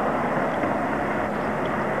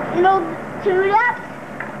no tulips.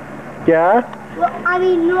 Yeah? Well, I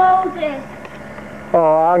mean roses.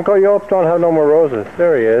 Oh, Uncle Yope don't have no more roses.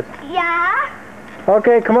 There he is. Yeah?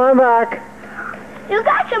 Okay, come on back. You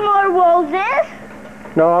got some more roses?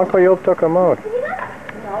 No, Uncle Yope took them out.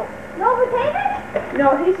 No. No potatoes?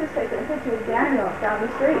 No, he's just taking a picture of Daniel down the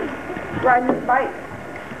street, riding his bike.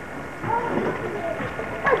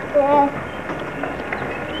 What's this?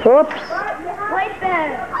 Oops. Wait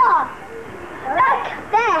there. Oh, look,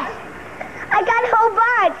 there. I got a whole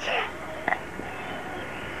bunch.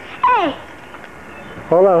 Hey,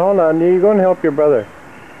 Hold on. You go and help your brother.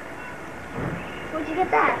 where'd you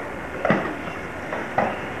get that?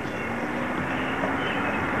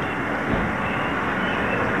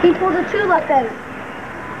 He pulled a tulip out.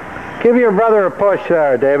 Give your brother a push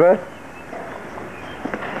there, David.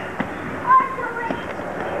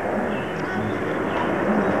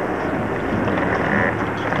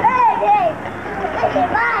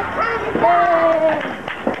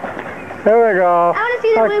 There we go. I want to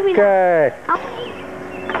see the movie now. Okay.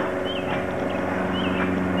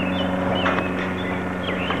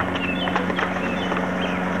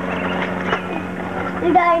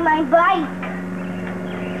 You got my bike.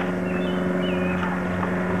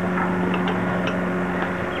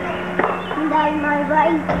 You got my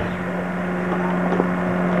bike.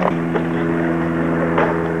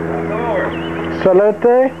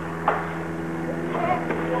 Salute.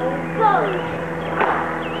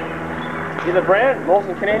 You the brand?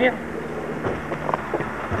 Molson Canadian?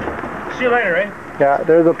 See you later, eh? Yeah,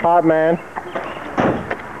 there's a pot man.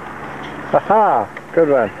 Haha, good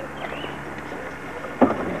one.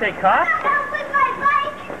 You take cost?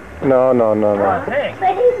 No. Hey,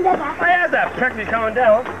 I had that picture coming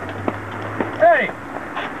down. Hey!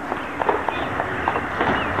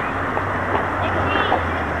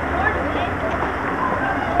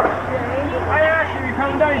 I asked you to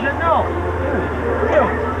come down, you said no. You.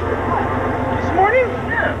 This morning?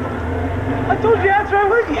 Yeah. I told you that's where I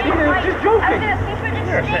was. You were just joking. You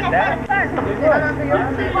never said that.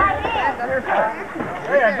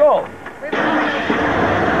 There you go.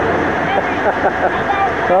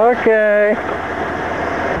 Okay.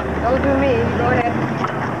 Don't do me. Go ahead.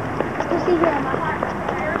 Let's see Grandma.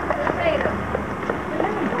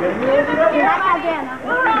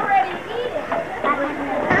 We're already eating.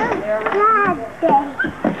 Dad.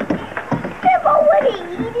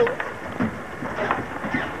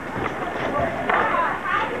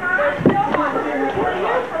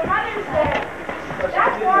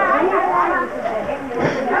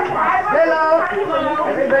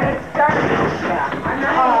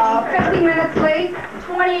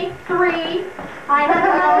 3. I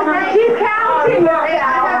have she's counting. I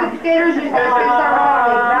have the skaters used to say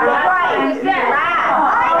ceremony. That's right. You said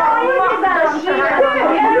I know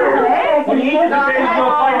you did that. When you eat the potatoes,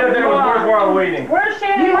 you'll find out that it was worthwhile waiting. Where's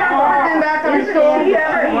Shannon? You have to put them back on the stove.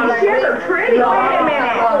 She's pretty. Wait a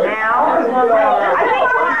minute now. I think,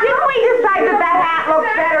 didn't we decide that that hat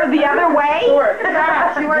looks better the other way?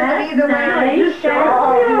 She wears it either way. This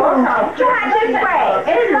way.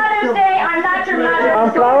 It's Mother's Day. I'm not your mother.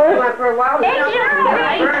 Sunflowers? For a while. Thank you.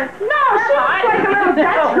 No, she looks like a little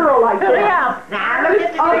Dutch girl like this. Nah, look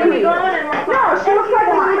at ugly. No, she looks like a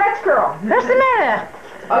little Dutch girl. What's the matter?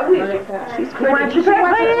 Ugly. She's pretty. Why don't you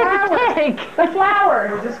Take the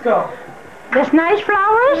flowers? Where's this go? There's nice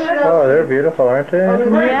flowers? Oh, they're beautiful, aren't they?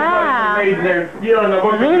 Yeah. You don't know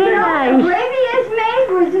what Really nice. Gravy is made.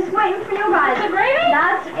 We're just waiting for you guys. The gravy?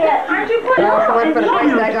 That's it. Aren't you putting someone put a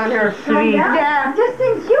price tag on her sleeve? Yeah. Just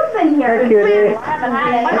since you've been here. Cutie.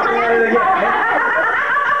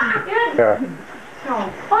 Yeah.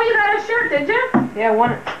 Oh, you got a shirt, did you? Yeah, I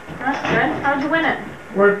won it. That's good. How'd you win it?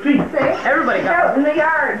 Where's Pete? Everybody got Out in the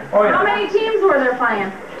yard. Oh, yeah. How many teams were there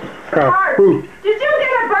playing? Hard. Ooh. Did you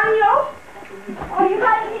get a bun Oh, you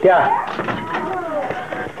got it?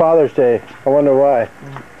 Yeah. Father's Day. I wonder why.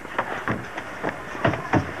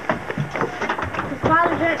 His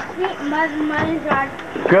father's are sweet and mother's are...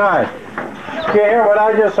 Good. Did you hear what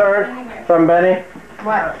I just heard from Benny?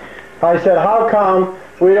 What? I said, how come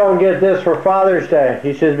we don't get this for Father's Day?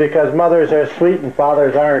 He says, because mothers are sweet and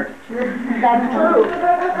fathers aren't. That's true.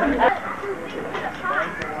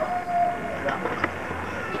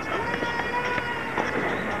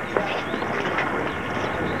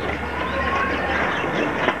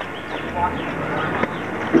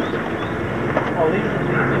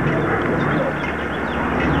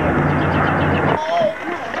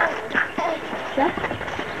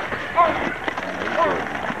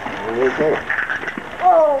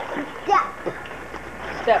 Oh, yeah.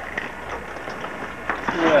 Step.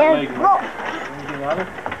 And roll. Anything on it?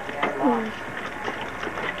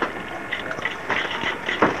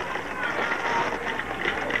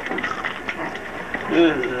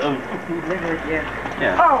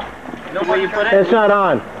 Yeah. Oh. No way you put it? It's not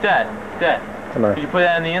on. Dad. Come on. Did you put it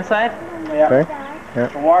on the inside? Yeah. Okay. Yeah.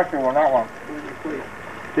 The washer one, that one.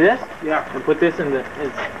 This? Yeah. And put this in the...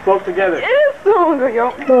 Close together. It is so good,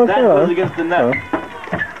 yo. No, That come goes on. against the nut.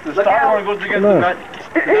 The star one goes against No. the nut.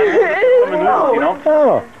 It is Coming loose, you know?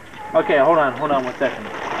 Oh. Okay, hold on 1 second.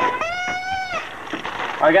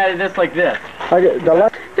 I got it just like this. I get the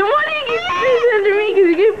left. Then why do you keep squeezing into me? Because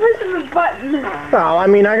you keep pushing the button. Oh, I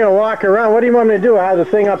mean, I'm going to walk around. What do you want me to do? I have the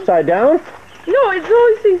thing upside down? No, it's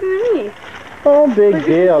always facing me. Oh, big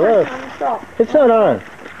deal. Look. It's not on.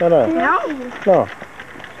 Not on. No? No.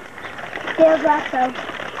 Feel that though.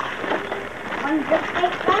 On this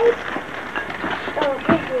side. Oh,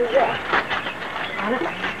 this is it.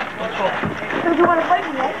 So you want to fight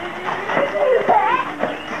me, right?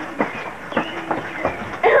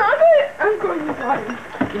 I'm going to bottom.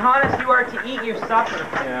 Johannes, you are to eat your supper.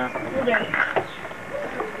 Yeah.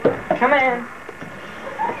 Come in.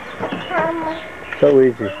 So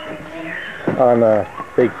easy. On a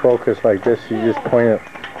big focus like this, you just point it.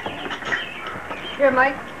 Here,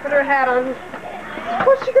 Mike, put her hat on.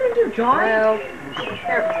 What's she gonna do, John? Well,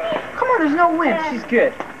 Here. Come on, there's no wind. She's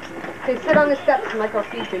good. okay, sit on the steps and Mike will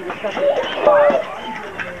feed you. Your stuff.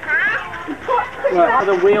 Well,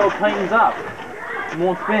 the wheel tightens up. It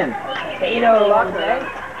won't spin. Potato.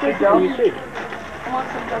 Good job. You see?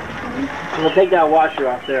 I'm gonna take that washer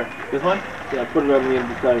off there. This one? Yeah, put it on the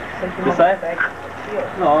inside. This side?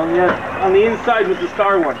 No, on the inside with the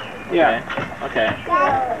star one. Yeah. Okay.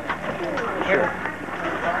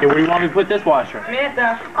 Okay, where do you want me to put this washer?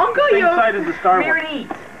 Samantha. Uncle, Same you. side as the star Come here one. and eat.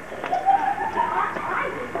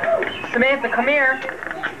 Samantha, come here.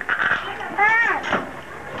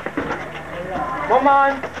 Come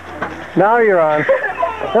on. Now you're on.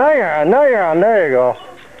 Now you're on. Now you're on. There you go.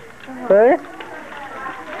 See?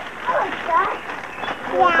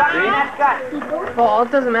 Well,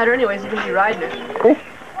 it doesn't matter anyways because you're riding it. See?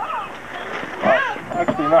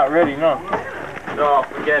 Actually not ready, no. No,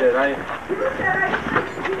 forget it.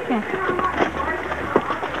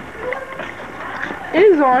 It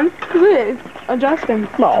is on. Look, it's adjusting.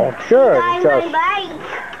 No, sure. It's just,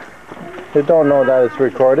 they don't know that it's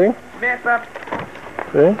recording. Samantha,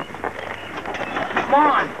 See? come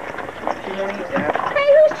on. Hey,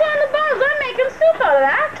 who's trying the bones? I'm making soup out of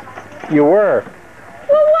that. You were.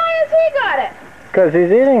 Well, why has he got it? Because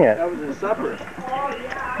he's eating it. That was his supper.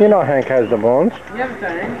 You know Hank has the bones. You haven't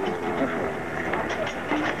done anything.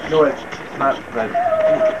 No, it's not ready.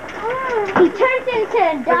 He turns into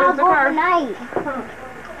a dog overnight.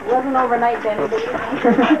 wasn't overnight, Danny, believe me.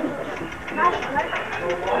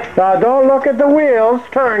 Now don't look at the wheels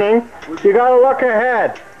turning. You gotta look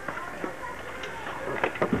ahead.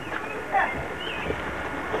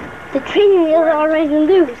 The training wheels are already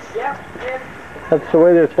loose. That's the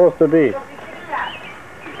way they're supposed to be.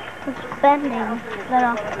 It's bending.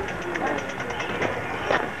 Little.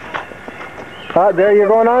 There you're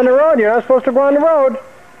going on the road. You're not supposed to go on the road.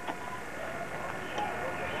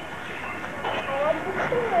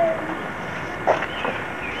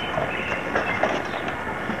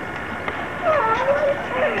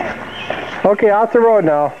 Okay, off the road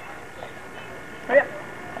now. Hurry up.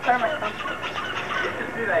 Where am I from?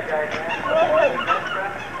 See that guy, man.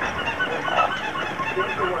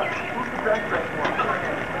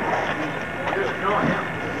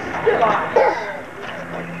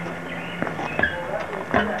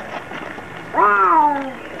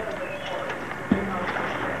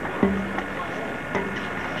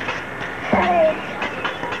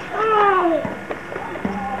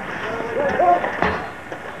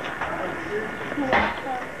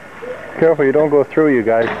 Careful, you don't go through, you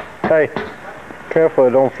guys. Hey, careful,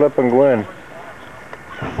 don't flip and go in.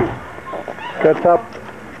 Get up.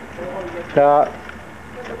 Yeah.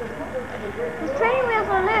 The training wheels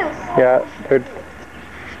are loose. Yeah. Good.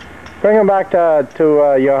 Bring them back to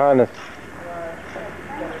Johannes.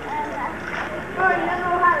 Oh, you don't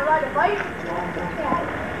know how to ride a bike?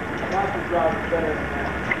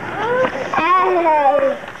 Hey!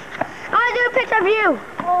 I want to do a picture of you.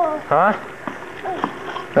 Huh?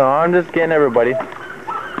 No, I'm just getting everybody.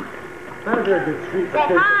 Not a very good street for Say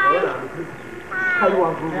kids hi. to go around. I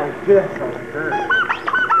want to move like this on the curb. Say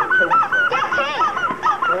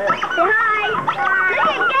hi. Look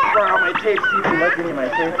at that. Wow, my tape, see if you like any of my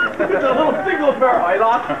tape. It's a little single barrel. I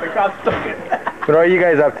lost it. I got stuck in. What are you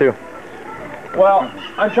guys up to? Well,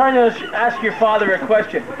 I'm trying to ask your father a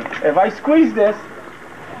question. If I squeeze this,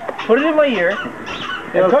 put it in my ear,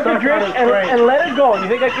 and took a drink and let it go, you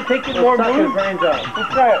think I could take it more Suck his blue? brains out.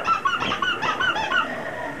 Let's try it.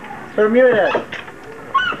 Bermuda,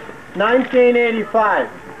 1985,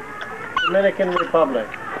 Dominican Republic.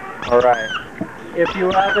 All right. If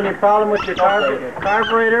you have any problem with your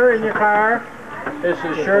carburetor in your car, this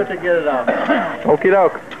is sure to get it out. Okie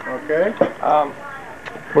doke. Okay.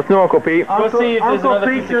 What's new, Uncle Pete? Go see if there's another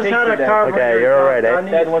piece of cake for Dad. Okay, you're all right, eh?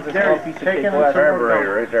 Dad wants a small piece of cake.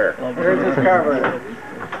 Carburetor right there. Here's his carburetor.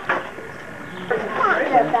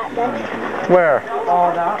 Where?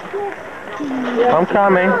 I'm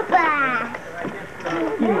coming.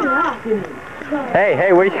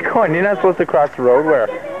 Hey, where you going? You're not supposed to cross the road. Where?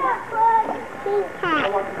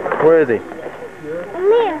 Where is he?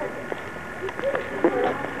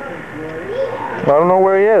 I don't know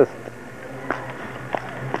where he is.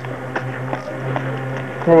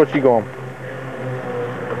 Where's she going?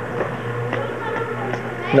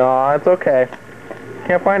 No, it's okay.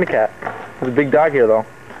 Can't find a cat. There's a big dog here, though.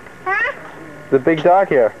 Huh? There's a big dog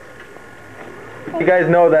here. You guys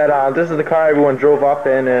know that this is the car everyone drove up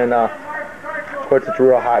in, and of course it's a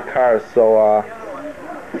real hot car, so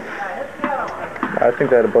I think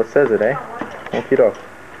that about says it, eh? Okie doke.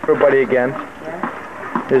 Everybody again.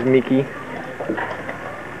 There's Mickey.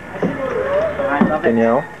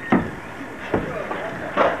 Danielle.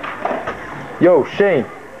 Yo, Shane.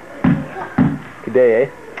 Good day, eh?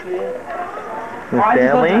 And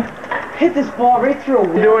Stanley. Hit this ball right through. What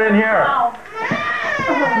are you doing in here?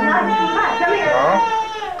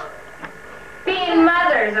 Being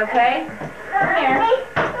mothers, okay? Come here.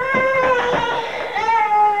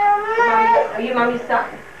 Are you mommy's son?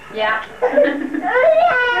 Yeah. You're getting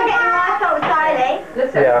lost outside, eh?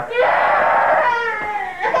 Listen. Yeah.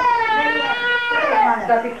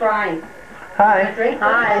 Stop your crying. Hi. Drink?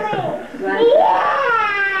 Hi.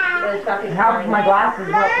 Help my glasses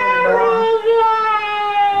up where they belong.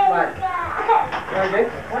 What? You want a drink?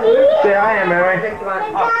 Say hi, What Mary. drink do you want?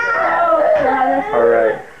 All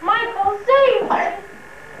right. Michael, save!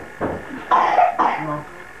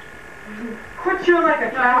 Quit chewing like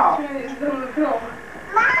a cow.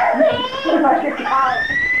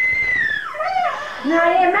 No,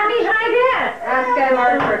 yeah, mommy's right there. Ask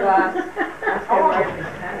Martin for a glass. Ask Martin.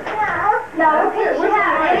 No, can she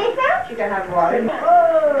have anything? She can have water.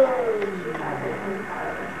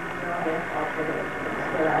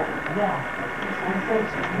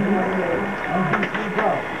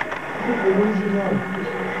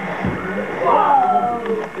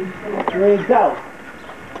 Ready to go.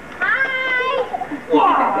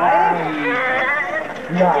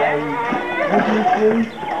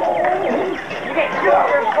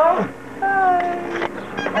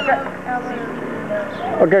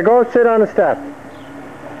 Okay, go sit on the step.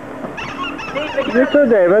 You too,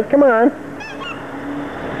 David. Come on.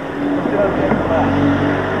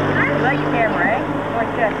 Like camera, eh?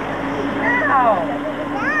 Like this. No.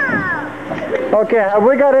 Okay, have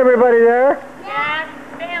we got everybody there? Yeah,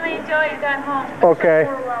 Bailey and Joey got home. Okay.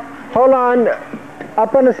 Hold on.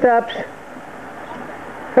 Up on the steps.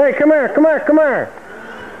 Hey, come here, come here, come here.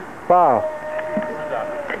 Wow.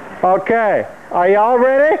 Okay. Are y'all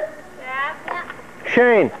ready? Yeah.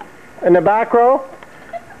 Shane, in the back row.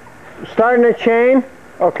 Starting the chain.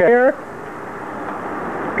 Okay. Here.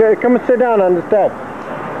 Okay, come and sit down on the steps.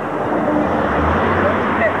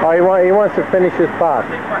 Oh, he wants to finish his pop.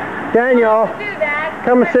 Daniel,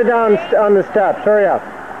 come and sit down on the steps. Hurry up.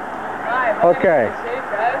 Okay.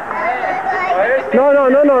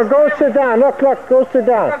 No, go sit down. Look, go sit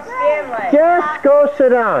down. Just go sit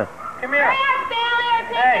down. Come here. Hurry up, Bailey, or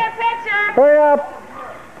take your picture. Hurry up.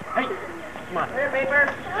 Hey. Come on. Here, Viper.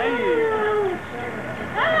 Hey.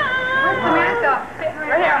 Where's Samantha?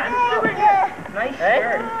 Right here. Nice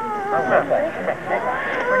shirt.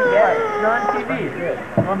 Pretty good. You're on TV.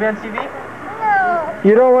 You want to be on TV?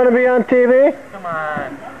 You don't want to be on TV? Come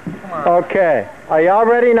on. Come on. Okay. Are y'all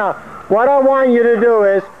ready now? What I want you to do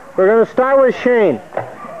is, we're going to start with Shane.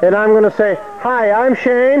 And I'm going to say, hi, I'm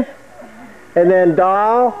Shane. And then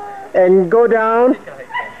doll. And go down.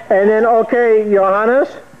 And then, okay, Johannes.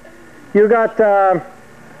 You got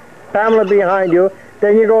Pamela behind you.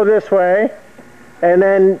 Then you go this way. And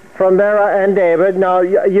then from there, and David. Now,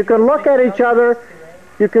 you can look at each other.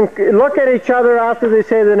 You can look at each other after they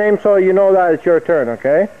say the name so you know that it's your turn,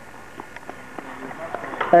 okay?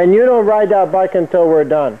 And you don't ride that bike until we're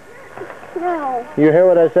done. No. You hear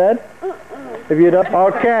what I said? If you don't,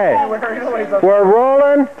 okay. We're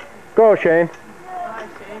rolling. Go, Shane.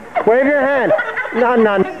 Wave your hand. None.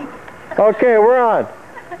 Okay, we're on.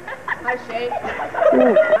 Hi, Shane.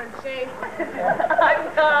 I'm Shane.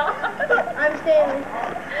 I'm Tom. I'm Stanley.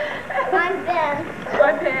 I'm Ben.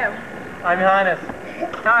 I'm Pam. I'm Johannes.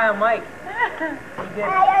 Hi, I'm Mike.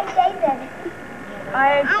 Hi, I'm Jason.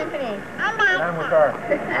 Hi, I'm Tiffany. I'm Wakar.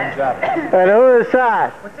 I'm Jeff. And who is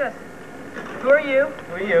that? What's this? Who are you?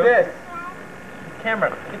 Who are you? This.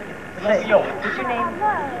 Camera. Hey, yo. What's your name?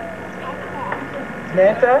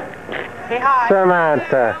 Samantha? Say hi.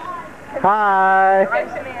 Samantha. Hi. I'm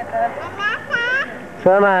Samantha.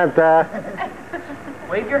 Samantha.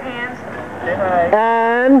 Wave your hands. Say hi.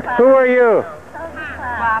 And who are you?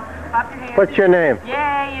 Clap your hands. What's your name?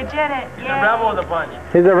 Yay, you did it. The rebel of the bunch.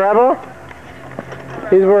 He's a rebel?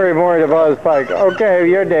 He's worried about his bike. Okay,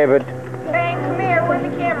 you're David. Bang, come here. Where's the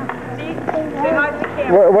camera? See? Say hi to the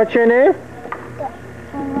camera. What's your name?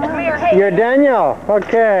 Come here. Hey. You're Daniel.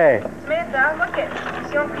 Okay. Samantha, look it.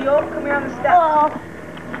 See Uncle Yo? Come here on the steps.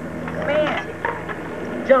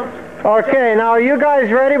 Man. Jump. Okay, now you guys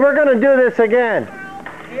ready? We're going to do this again.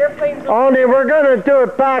 The airplane's over. Only we're going to do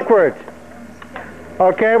it backwards.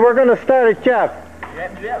 Okay, we're going to start at Jeff.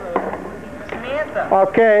 Samantha.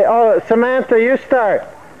 Okay, oh, Samantha, you start.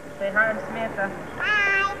 Say hi, I'm Samantha.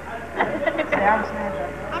 Hi. Say I'm Samantha.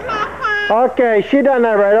 Okay, she done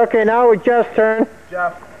that right. Okay, now it's Jeff's turn.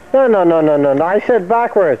 Jeff. No. I said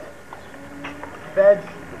backwards. Veg.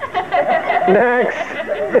 Next.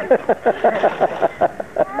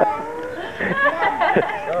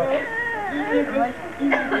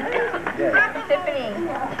 Tiffany.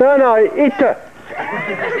 No, eat it.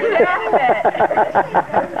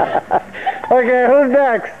 Okay, who's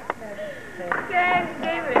next?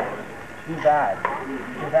 David. Too bad.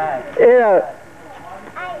 Yeah.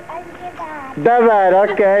 I'm David,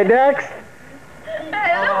 okay, next.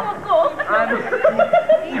 I'm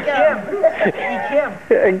Kim.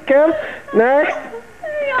 Kim, next.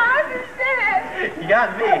 You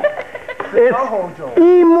got me. It's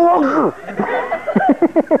Emo.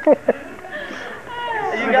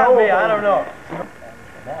 You got me. I don't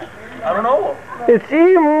know. It's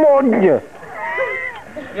Emo.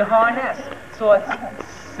 Johannes. So it's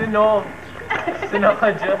Sinohoj.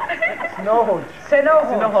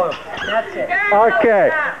 That's it. Okay.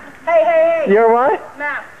 Hey. You're what?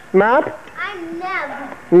 Map. Map? I'm Neb.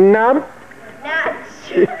 Nub? I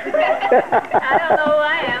don't know who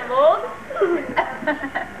I am, Lord.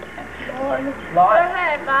 Go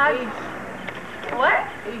ahead, Bob. What?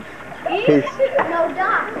 East? No,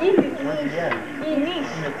 Doc. East.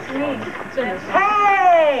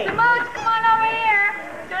 Hey! Simone, come on over here.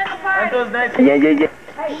 Join the party. Aren't those nice? Yeah.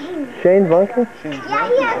 Shane's monkey? Yeah,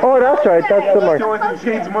 he has. Oh, that's right. That's the That's monkey. the only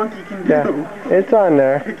thing Shane's monkey can do. Yeah, it's on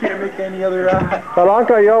there. You can't make any other But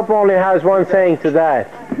Uncle Yope only has one saying to that.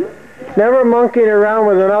 Never monkeying around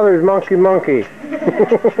with another's monkey.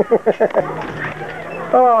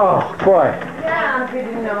 Oh, boy. Yeah, we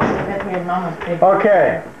didn't know. That's me and Mama's pig.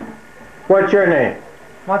 Okay. What's your name?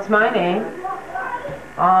 What's my name?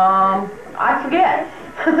 I forget.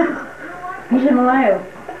 He's in Malayo.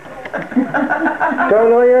 Don't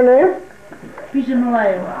know your name? He's in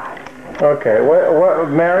Malayo. Okay,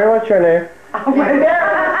 Mary, what's your name?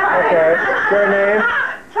 Okay, your name?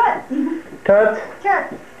 Tut. Tut?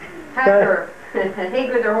 Tut. Tucker.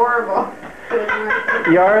 Hagers are horrible.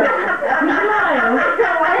 Yours?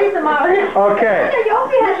 He's in Malayo. Okay, You'll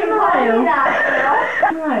be having that.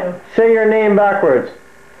 say your name backwards.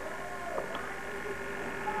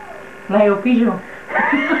 Malayo Pigeon.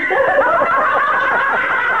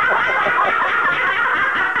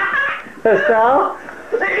 Estelle?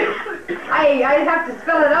 I have to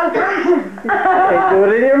spell it out first. Okay, do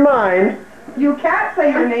it in your mind. You can't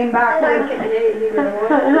say your name backwards.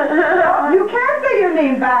 You can't say your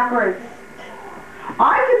name backwards.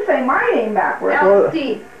 I can say my name backwards.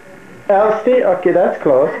 Elsie. Elsie? Okay, that's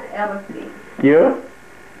close. Elsie. You?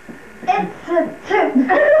 It's a tip.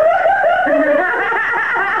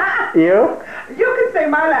 You? You can say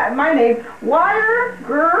my name. Wire,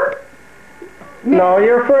 No,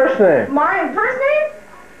 your first name. My first name?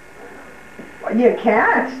 You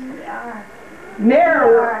can't.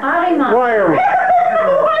 Watermelon.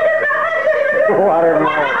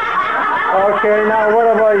 Watermelon. Okay, now what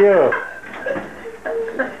about you?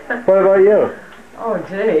 What about you? Oh,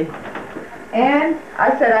 gee. And I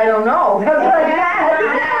said I don't know. That's what I said.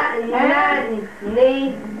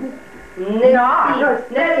 No, it's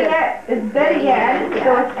Betty Ann. It's Betty Ann.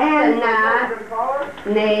 So it's Ann.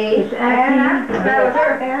 It's Ann.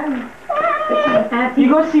 You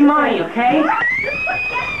go see mommy, okay?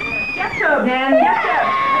 Yetub.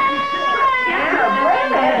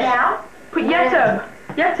 Put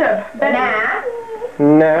Yetub.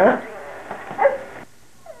 Nah.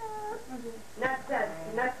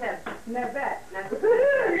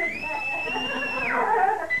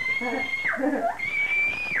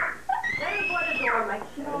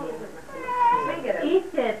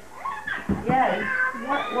 Eat it. Yes.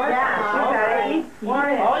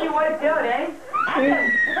 Oh, you wiped out, eh?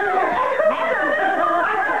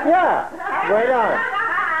 Yeah, right on.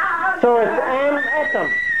 So it's Ann Etam.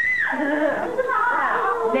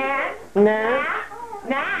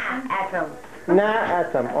 Nah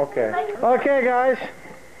Etam, okay. Okay, guys.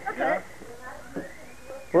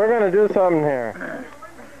 We're gonna do something here.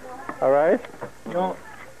 Alright? You're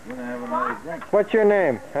gonna have another drink. What's your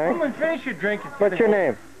name, Hank? Come and finish your drink. What's your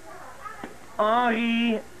name?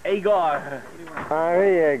 Henri Agar.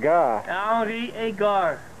 Henri Agar. Henri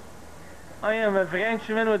Agar. I am a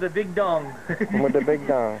Frenchman with a big dong. With a big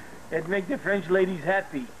dong. It makes the French ladies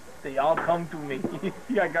happy. They all come to me.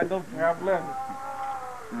 I got no problem.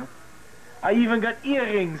 Huh? I even got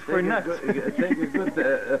earrings for nuts. Take a good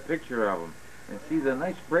picture of him and see the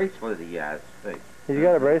nice bracelet he has. He's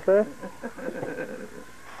got a bracelet?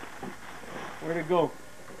 Where'd it go?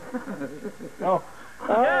 Oh.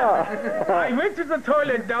 Yeah. I went to the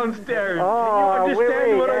toilet downstairs. Oh, you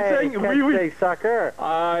understand what I'm saying? Catch sucker.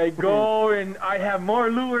 I go and I have more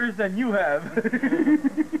lures than you have.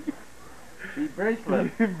 See,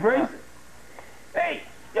 bracelet. Bracelet. Hey,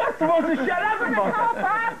 you're supposed to shut up about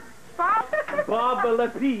that. Bob le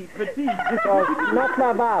Petit. Not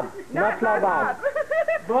la Bob. Not la Bob.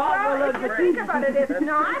 Bob le Petit. Think about it. It's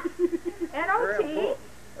not N-O-T-L-A-W.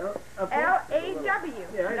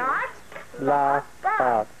 Not La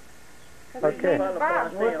Bob. Okay.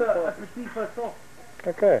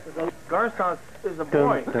 Okay. Garcon is a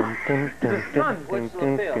boy. His son.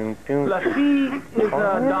 La fille is a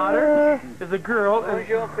daughter. Is a girl.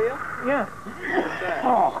 Yeah.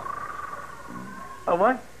 Oh. A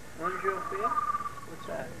what? What's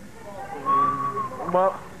that?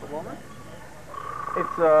 Well, A woman?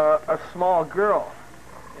 it's a small girl.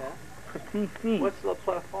 Yeah. Petite fille. What's le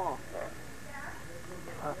plafond?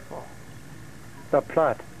 Plafond. The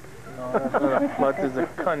plot. No, that's not a plot. It's a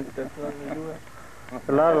cunt. That's nothing to do with it.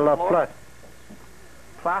 A lot of la plot.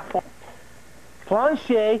 Plafond.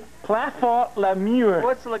 Plancher. Plafond. La mur.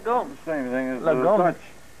 What's le gomme? Same thing as La the gomme. Dutch.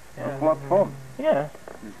 Yeah. Plafond. Yeah.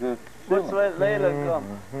 What's le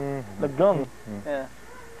gomme? La gomme. Yeah.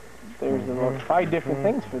 There's about 5 different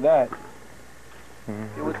things for that.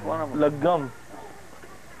 Yeah, which one of them? La gomme.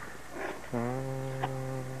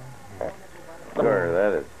 Sure,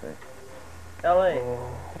 that is. L.A.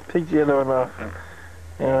 Take the other one off.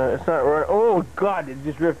 It's not right. Oh God! It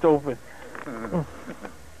just ripped open.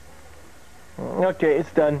 Okay,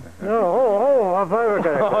 it's done. No, I've ever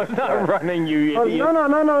got it. Oh, it's not running, you Oh, idiot.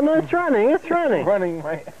 no, it's running, it's running. Running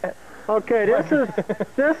my ass. Okay,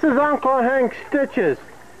 this is Uncle Hank's stitches.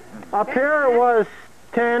 Up here it was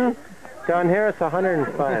 10, Down here it's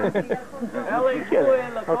 105.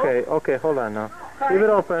 Okay, hold on now. Leave it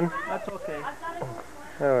open. That's okay.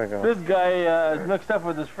 There we go. This guy is mixed up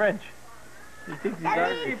with his French. He thinks he's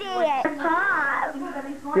Irish. Pop.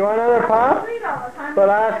 You want another pop?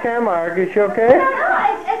 Well, ask him, Mark. Is she okay? No,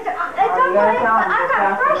 it's okay. I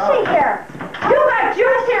got fresh here. You got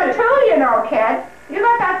juice here too, you know, kid. You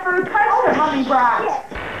got that fruit punch that Mommy brought.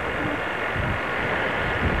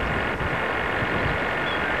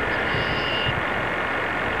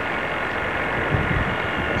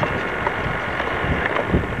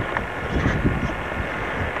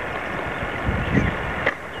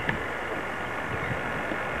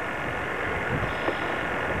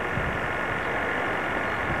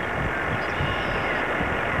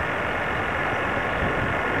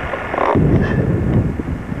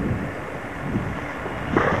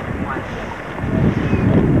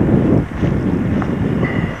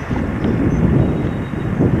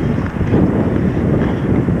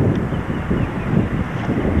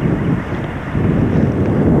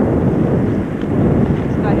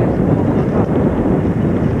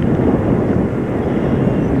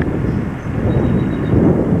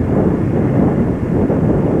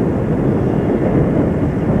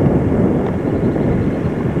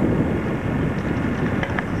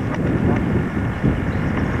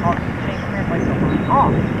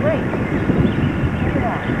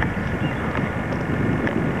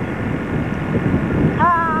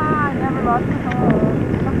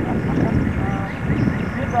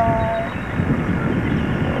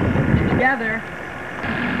 Together.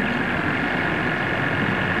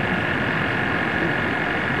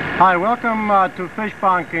 Hi, welcome to Fish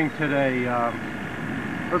Bonking today.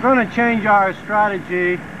 We're going to change our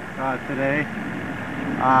strategy today.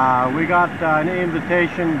 We got an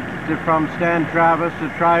invitation from Stan Travis to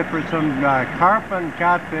try for some carp and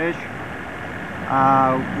catfish.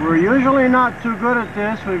 We're usually not too good at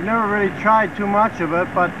this. We've never really tried too much of it,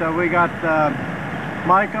 but we got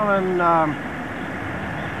Michael and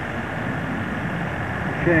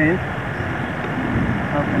Shane.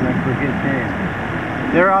 How can I forget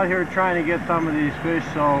Shane? They're out here trying to get some of these fish,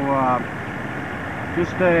 so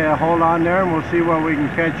just hold on there and we'll see what we can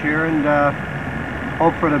catch here and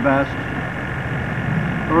hope for the best.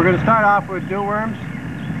 We're going to start off with dew worms.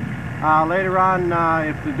 Later on,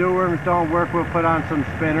 if the dew worms don't work, we'll put on some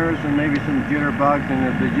spinners and maybe some jitterbugs, and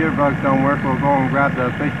if the jitterbugs don't work, we'll go and grab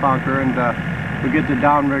the fish bunker and we'll get the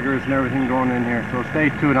downriggers and everything going in here. So stay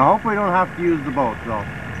tuned. I hope we don't have to use the boat, so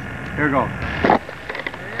here goes.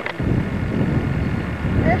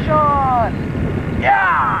 Fish on!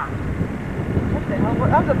 Yeah! What the hell?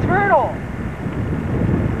 That was a turtle!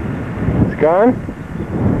 It's gone?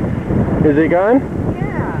 Is he gone?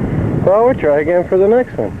 Yeah. Well, we'll try again for the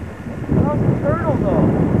next one. That was a turtle, though.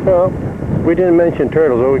 Well, we didn't mention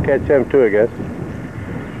turtles, but we catch them too, I guess.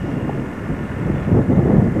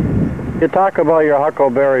 You talk about your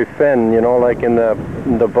huckleberry fin, you know, like in the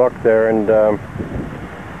book there, and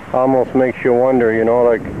almost makes you wonder, you know,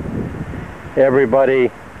 like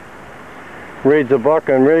everybody reads a book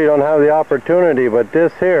and really don't have the opportunity, but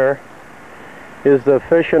this here is the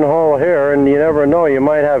fishing hole here, and you never know, you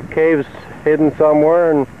might have caves hidden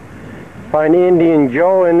somewhere and find Indian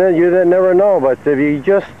Joe in it. You never know. But if you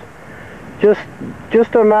just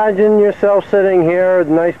imagine yourself sitting here with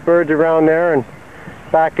nice birds around there and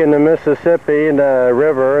back in the Mississippi in the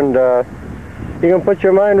river, and you can put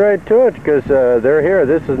your mind right to it, because they're here.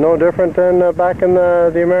 This is no different than back in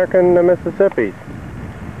the American Mississippi.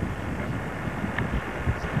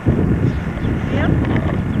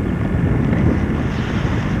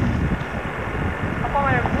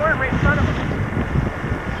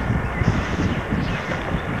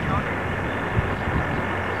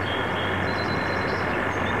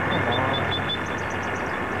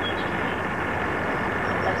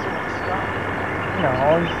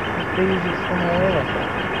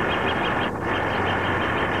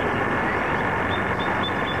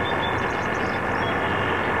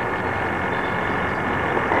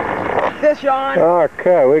 Fish on!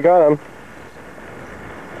 Okay, we got him.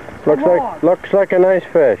 Looks like a nice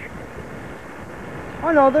fish.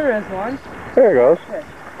 Oh no, there is one. There he goes.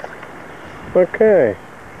 Okay.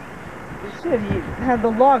 Shit, he had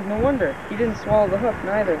the log, no wonder. He didn't swallow the hook,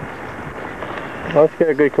 neither. Let's get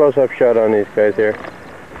a good close-up shot on these guys here.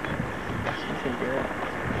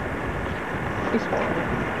 He swallowed it.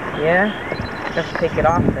 Yeah? Let's take it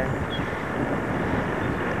off then.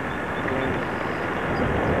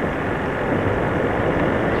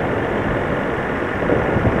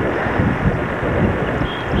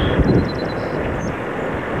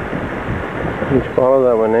 Just follow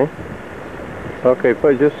that one, eh? Okay,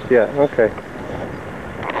 but just, yeah, okay.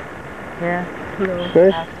 Yeah.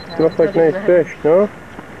 Nice. Looks like nice fish, no?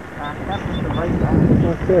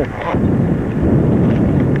 Okay.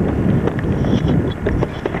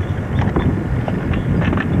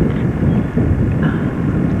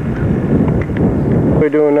 What are we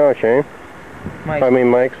doing now, Shane?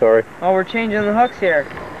 Mike, sorry. Oh, we're changing the hooks here.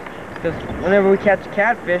 Because whenever we catch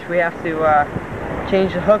catfish, we have to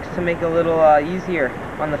change the hooks to make it a little easier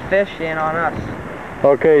on the fish and on us.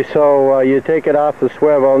 Okay, so you take it off the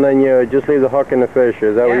swivel and then you just leave the hook in the fish.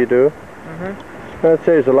 Is that what you do? Mm-hmm. That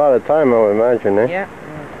saves a lot of time, I would imagine, eh?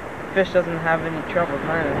 Yeah. Fish doesn't have any trouble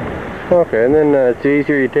finding it. Okay, and then it's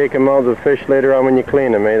easier you take them out of the fish later on when you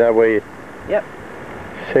clean them, eh? That way Yep.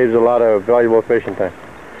 saves a lot of valuable fishing time.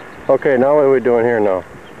 Okay, now what are we doing here now?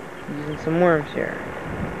 Using some worms here.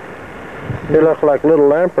 They look like little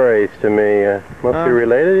lampreys to me. Must be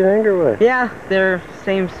related, you think, or what? Yeah, they're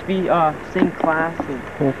same speed, same class.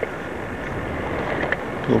 And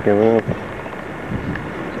Okay, well.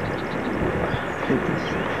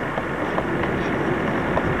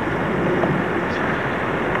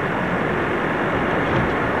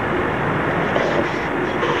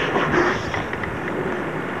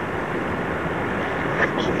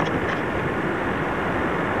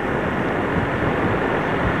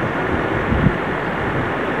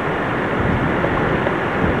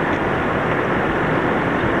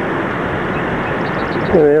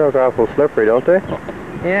 They look awful slippery, don't they?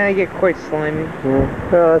 Yeah, they get quite slimy. Yeah,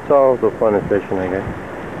 well, that's all the fun of fishing, I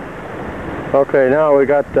guess. Okay, now we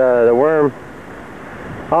got the worm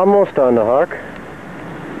almost on the hook.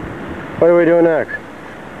 What are we doing next?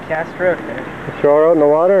 Cast her out there. Throw her out in the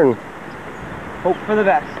water and hope for the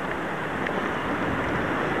best.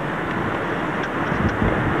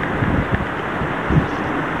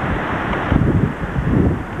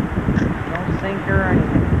 Don't sink her or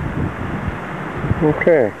anything.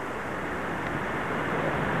 okay.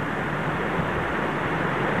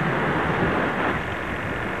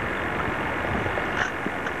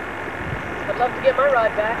 I'd love to get my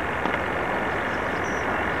rod back.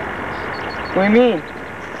 What do you mean?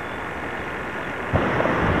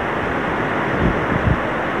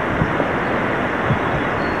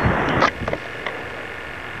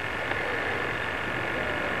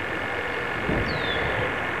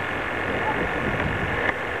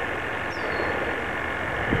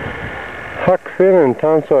 Huck Finn and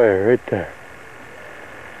Tom Sawyer right there.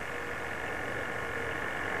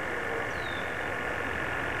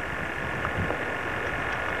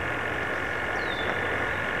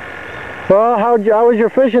 Well, how was your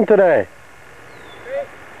fishing today?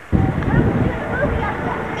 I'm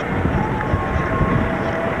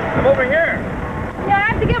over here. Yeah,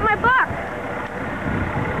 I have to get my buck.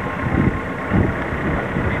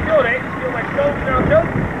 What are you doing, eh? Steal my stones now,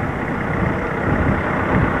 too?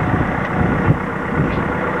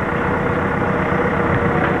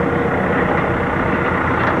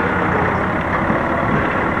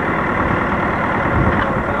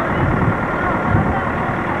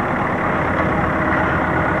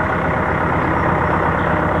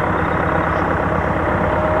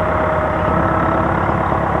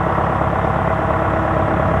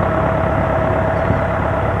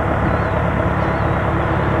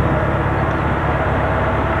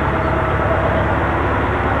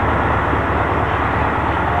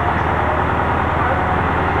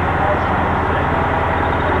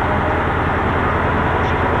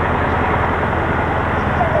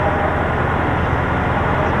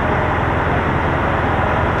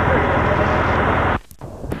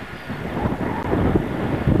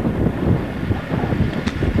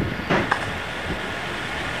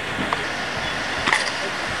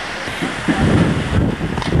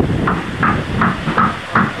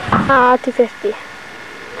 $250.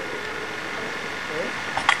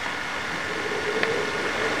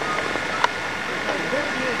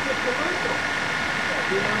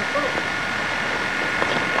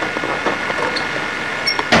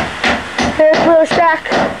 Here's a little shack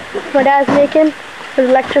my dad's making with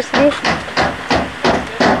electricity.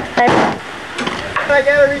 I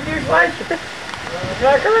gotta reduce my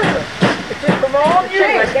it's just from all you.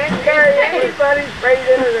 I can't carry anybody's freight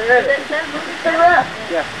into the head.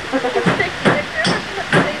 Yeah.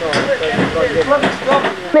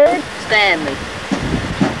 Stanley.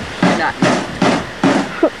 Not me.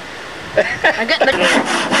 I got the...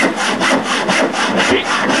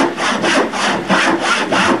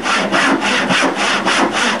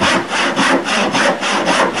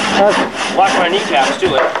 Watch my kneecaps too.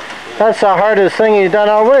 That's the hardest thing you've done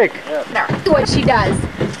all week. No, what she does.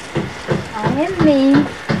 I am mean.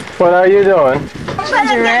 What are you doing? Is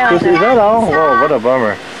that all? Whoa, what a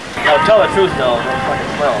bummer. Now tell the truth though, don't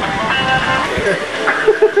fucking smell.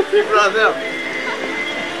 Keep it on them.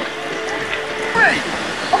 Hey!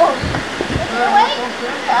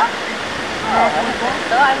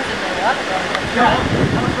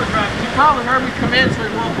 He probably heard me come in, so he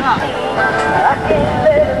woke up. I can't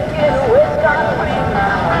let him get away, start breathing.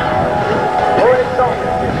 Oh, it's on.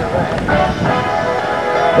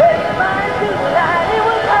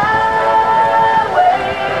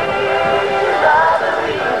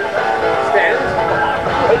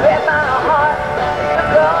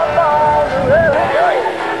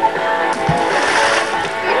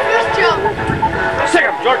 Sing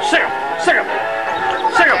him, George, sing him, sing him,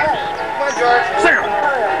 sing him. Come on, George. Sing him.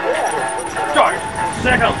 George,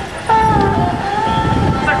 sing him. Sing him.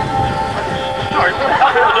 George, what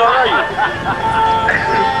kind of dog are you?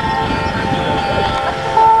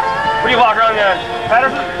 What do you walk around the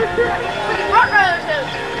Patterson? What roses?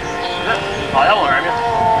 Oh, that won't harm you.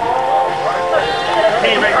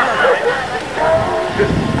 Hey, right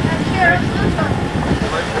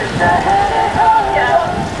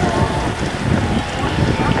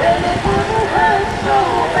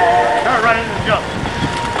Come on, run into the jump.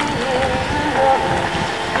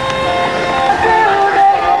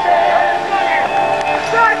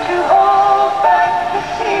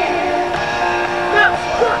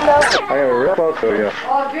 I got a real close to you.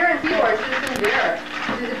 Oh, beer and people are just in beer.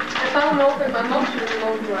 If I don't open my mouth, she doesn't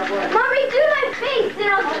open my voice. Mommy, do my face,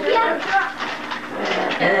 then I'll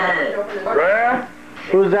Where?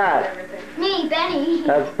 Who's that? Me, Benny.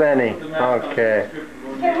 That's Benny. Okay.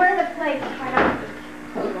 Here, where's the plate?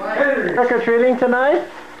 Trick-or-treating tonight?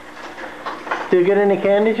 Do you get any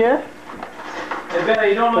candies yet? Hey, Benny,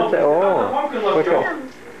 you don't know What's that? Oh. pumpkin looks Okay.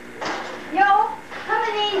 Yo, come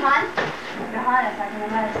and eat, hon.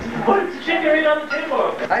 Put the chicken right on the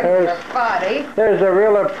table. There's a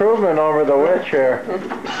real improvement over the witch here.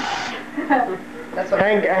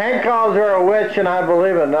 Hank calls her a witch, and I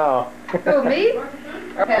believe it now. Who, me?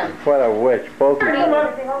 Or him? What a witch, both of them.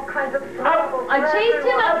 I chased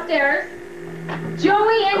him upstairs.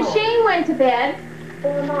 Joey and Shane went to bed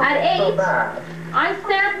at 8. I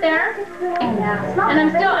stayed up there, and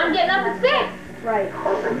I'm getting up at 6. Right.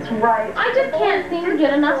 I just can't seem to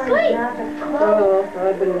get enough sleep.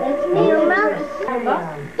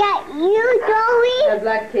 That you, Joey? That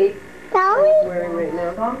black cape Joey? wearing right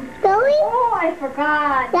now. Joey? Oh, I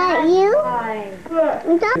forgot. That you?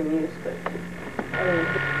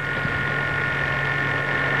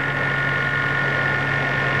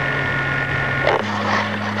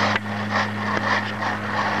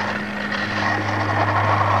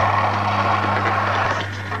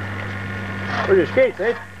 Where's your skates,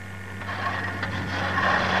 eh?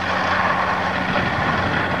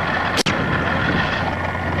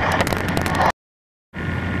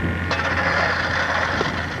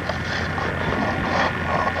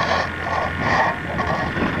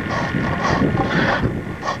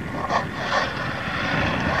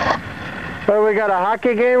 So we got a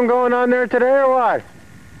hockey game going on there today, or what?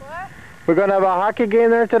 What? We're gonna have a hockey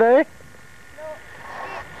game there today?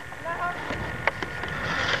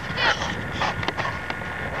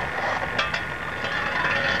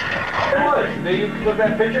 Then you look at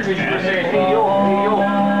that picture because you were saying, hey yo, hey yo.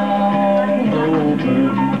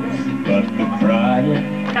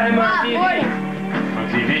 Got him on TV. On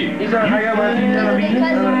TV? He's on, I got him on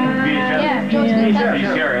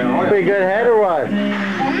VHS. Pretty good head or what? I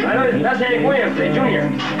know, that's Hank Williams, Junior.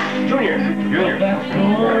 Junior.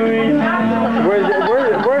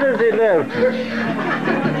 Where does he live?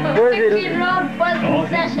 Where does he live?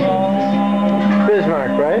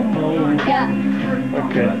 Bismarck, right? Yeah.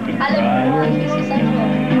 Okay. I live in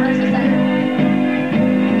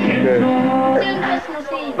Good. Soon Christmas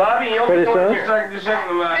Eve. Bobby, you Pretty soon?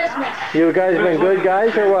 Christmas. You guys been good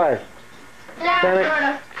guys or what? Yeah, sort of.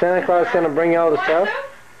 Santa Claus gonna bring you all the stuff?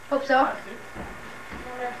 Hope so.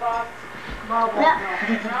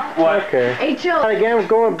 What? Okay. Hey, chill. Again,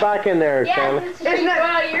 going back in there, Yeah, Santa. it's a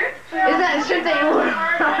year. Is that a shirt that you wore?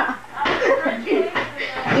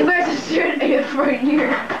 He wears a shirt for a year.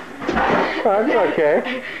 Oh, that's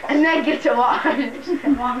okay. And then get to watch.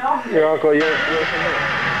 Your uncle, you. Hey,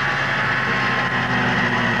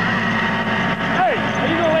 are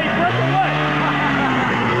you gonna lay brick or what?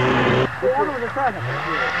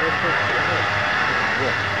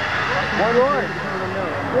 One more.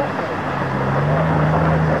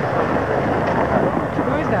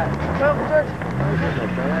 Who is that?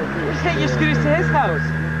 You take your scooters to his house.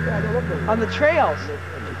 On the trails.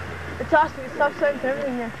 It's awesome. It's stop signs and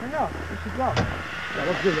everything here. I know. You should go.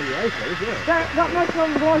 Not much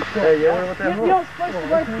fun going for. Hey, you know what that You don't supposed to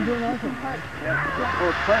work.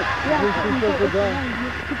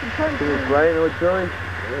 Can you fly in with Billy?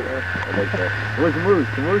 I like that. Where's Moose?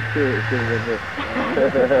 The Moose should have been here.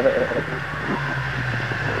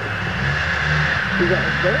 You got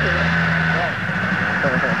it there?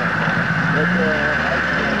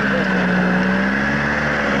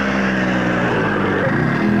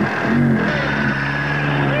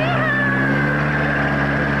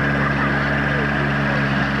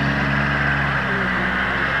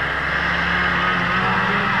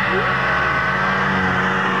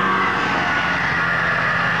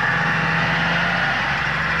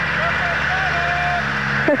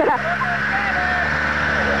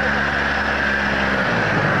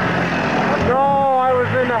 No, I was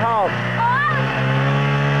in the house.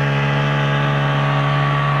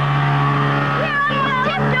 We almost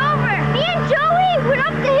tipped over. Me and Joey went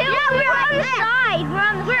up the hill. Yeah, we were on the side.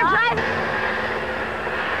 We were driving.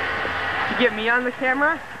 Did you get me on the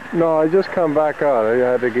camera? No, I just come back out. I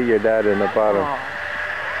had to get your dad in the bottom. Oh.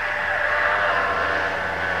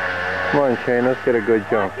 Come on, Shane, let's get a good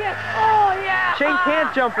jump. Oh, yeah. Shane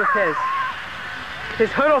can't jump with his.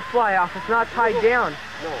 His hood will fly off. It's not tied down.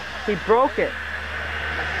 No. He broke it.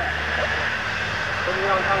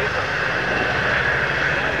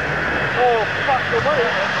 Oh, fuck the money.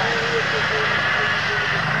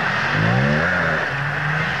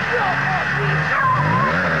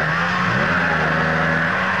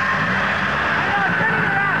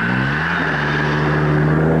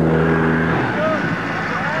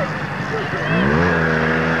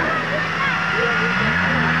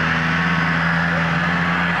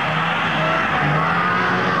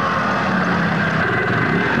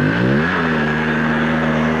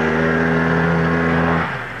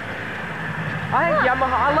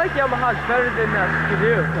 I like Yamaha's better than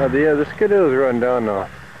Skidoo. Oh, yeah, the Skidoo's run down now.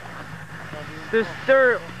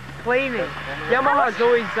 They're planing. Yamaha's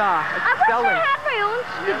always I excelling. wish I had my own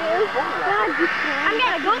Skidoo. I'm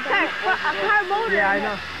getting a go-kart, a car motor. Yeah, I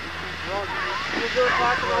know.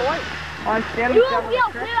 Oh, I'm standing You down won't be able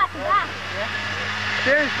to do at the back.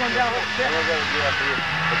 Stairs going down the stairs.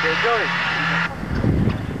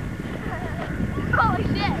 Holy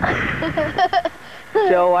shit.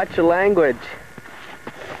 Joe, watch your language.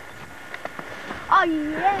 Oh,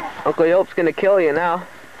 yeah. Uncle Yope's gonna kill you now.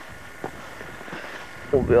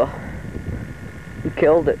 Oh, Bill. He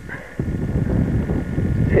killed it.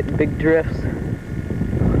 Hitting big drifts.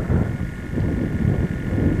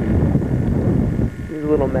 He's a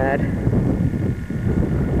little mad.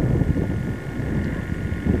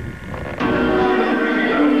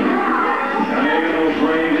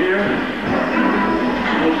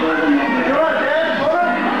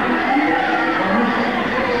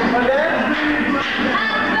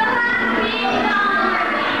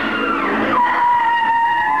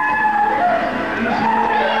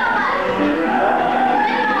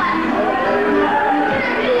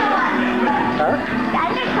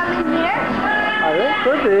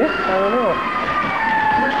 Could be. I don't know.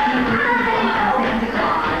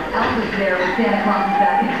 Elvis there with Santa Claus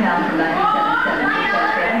back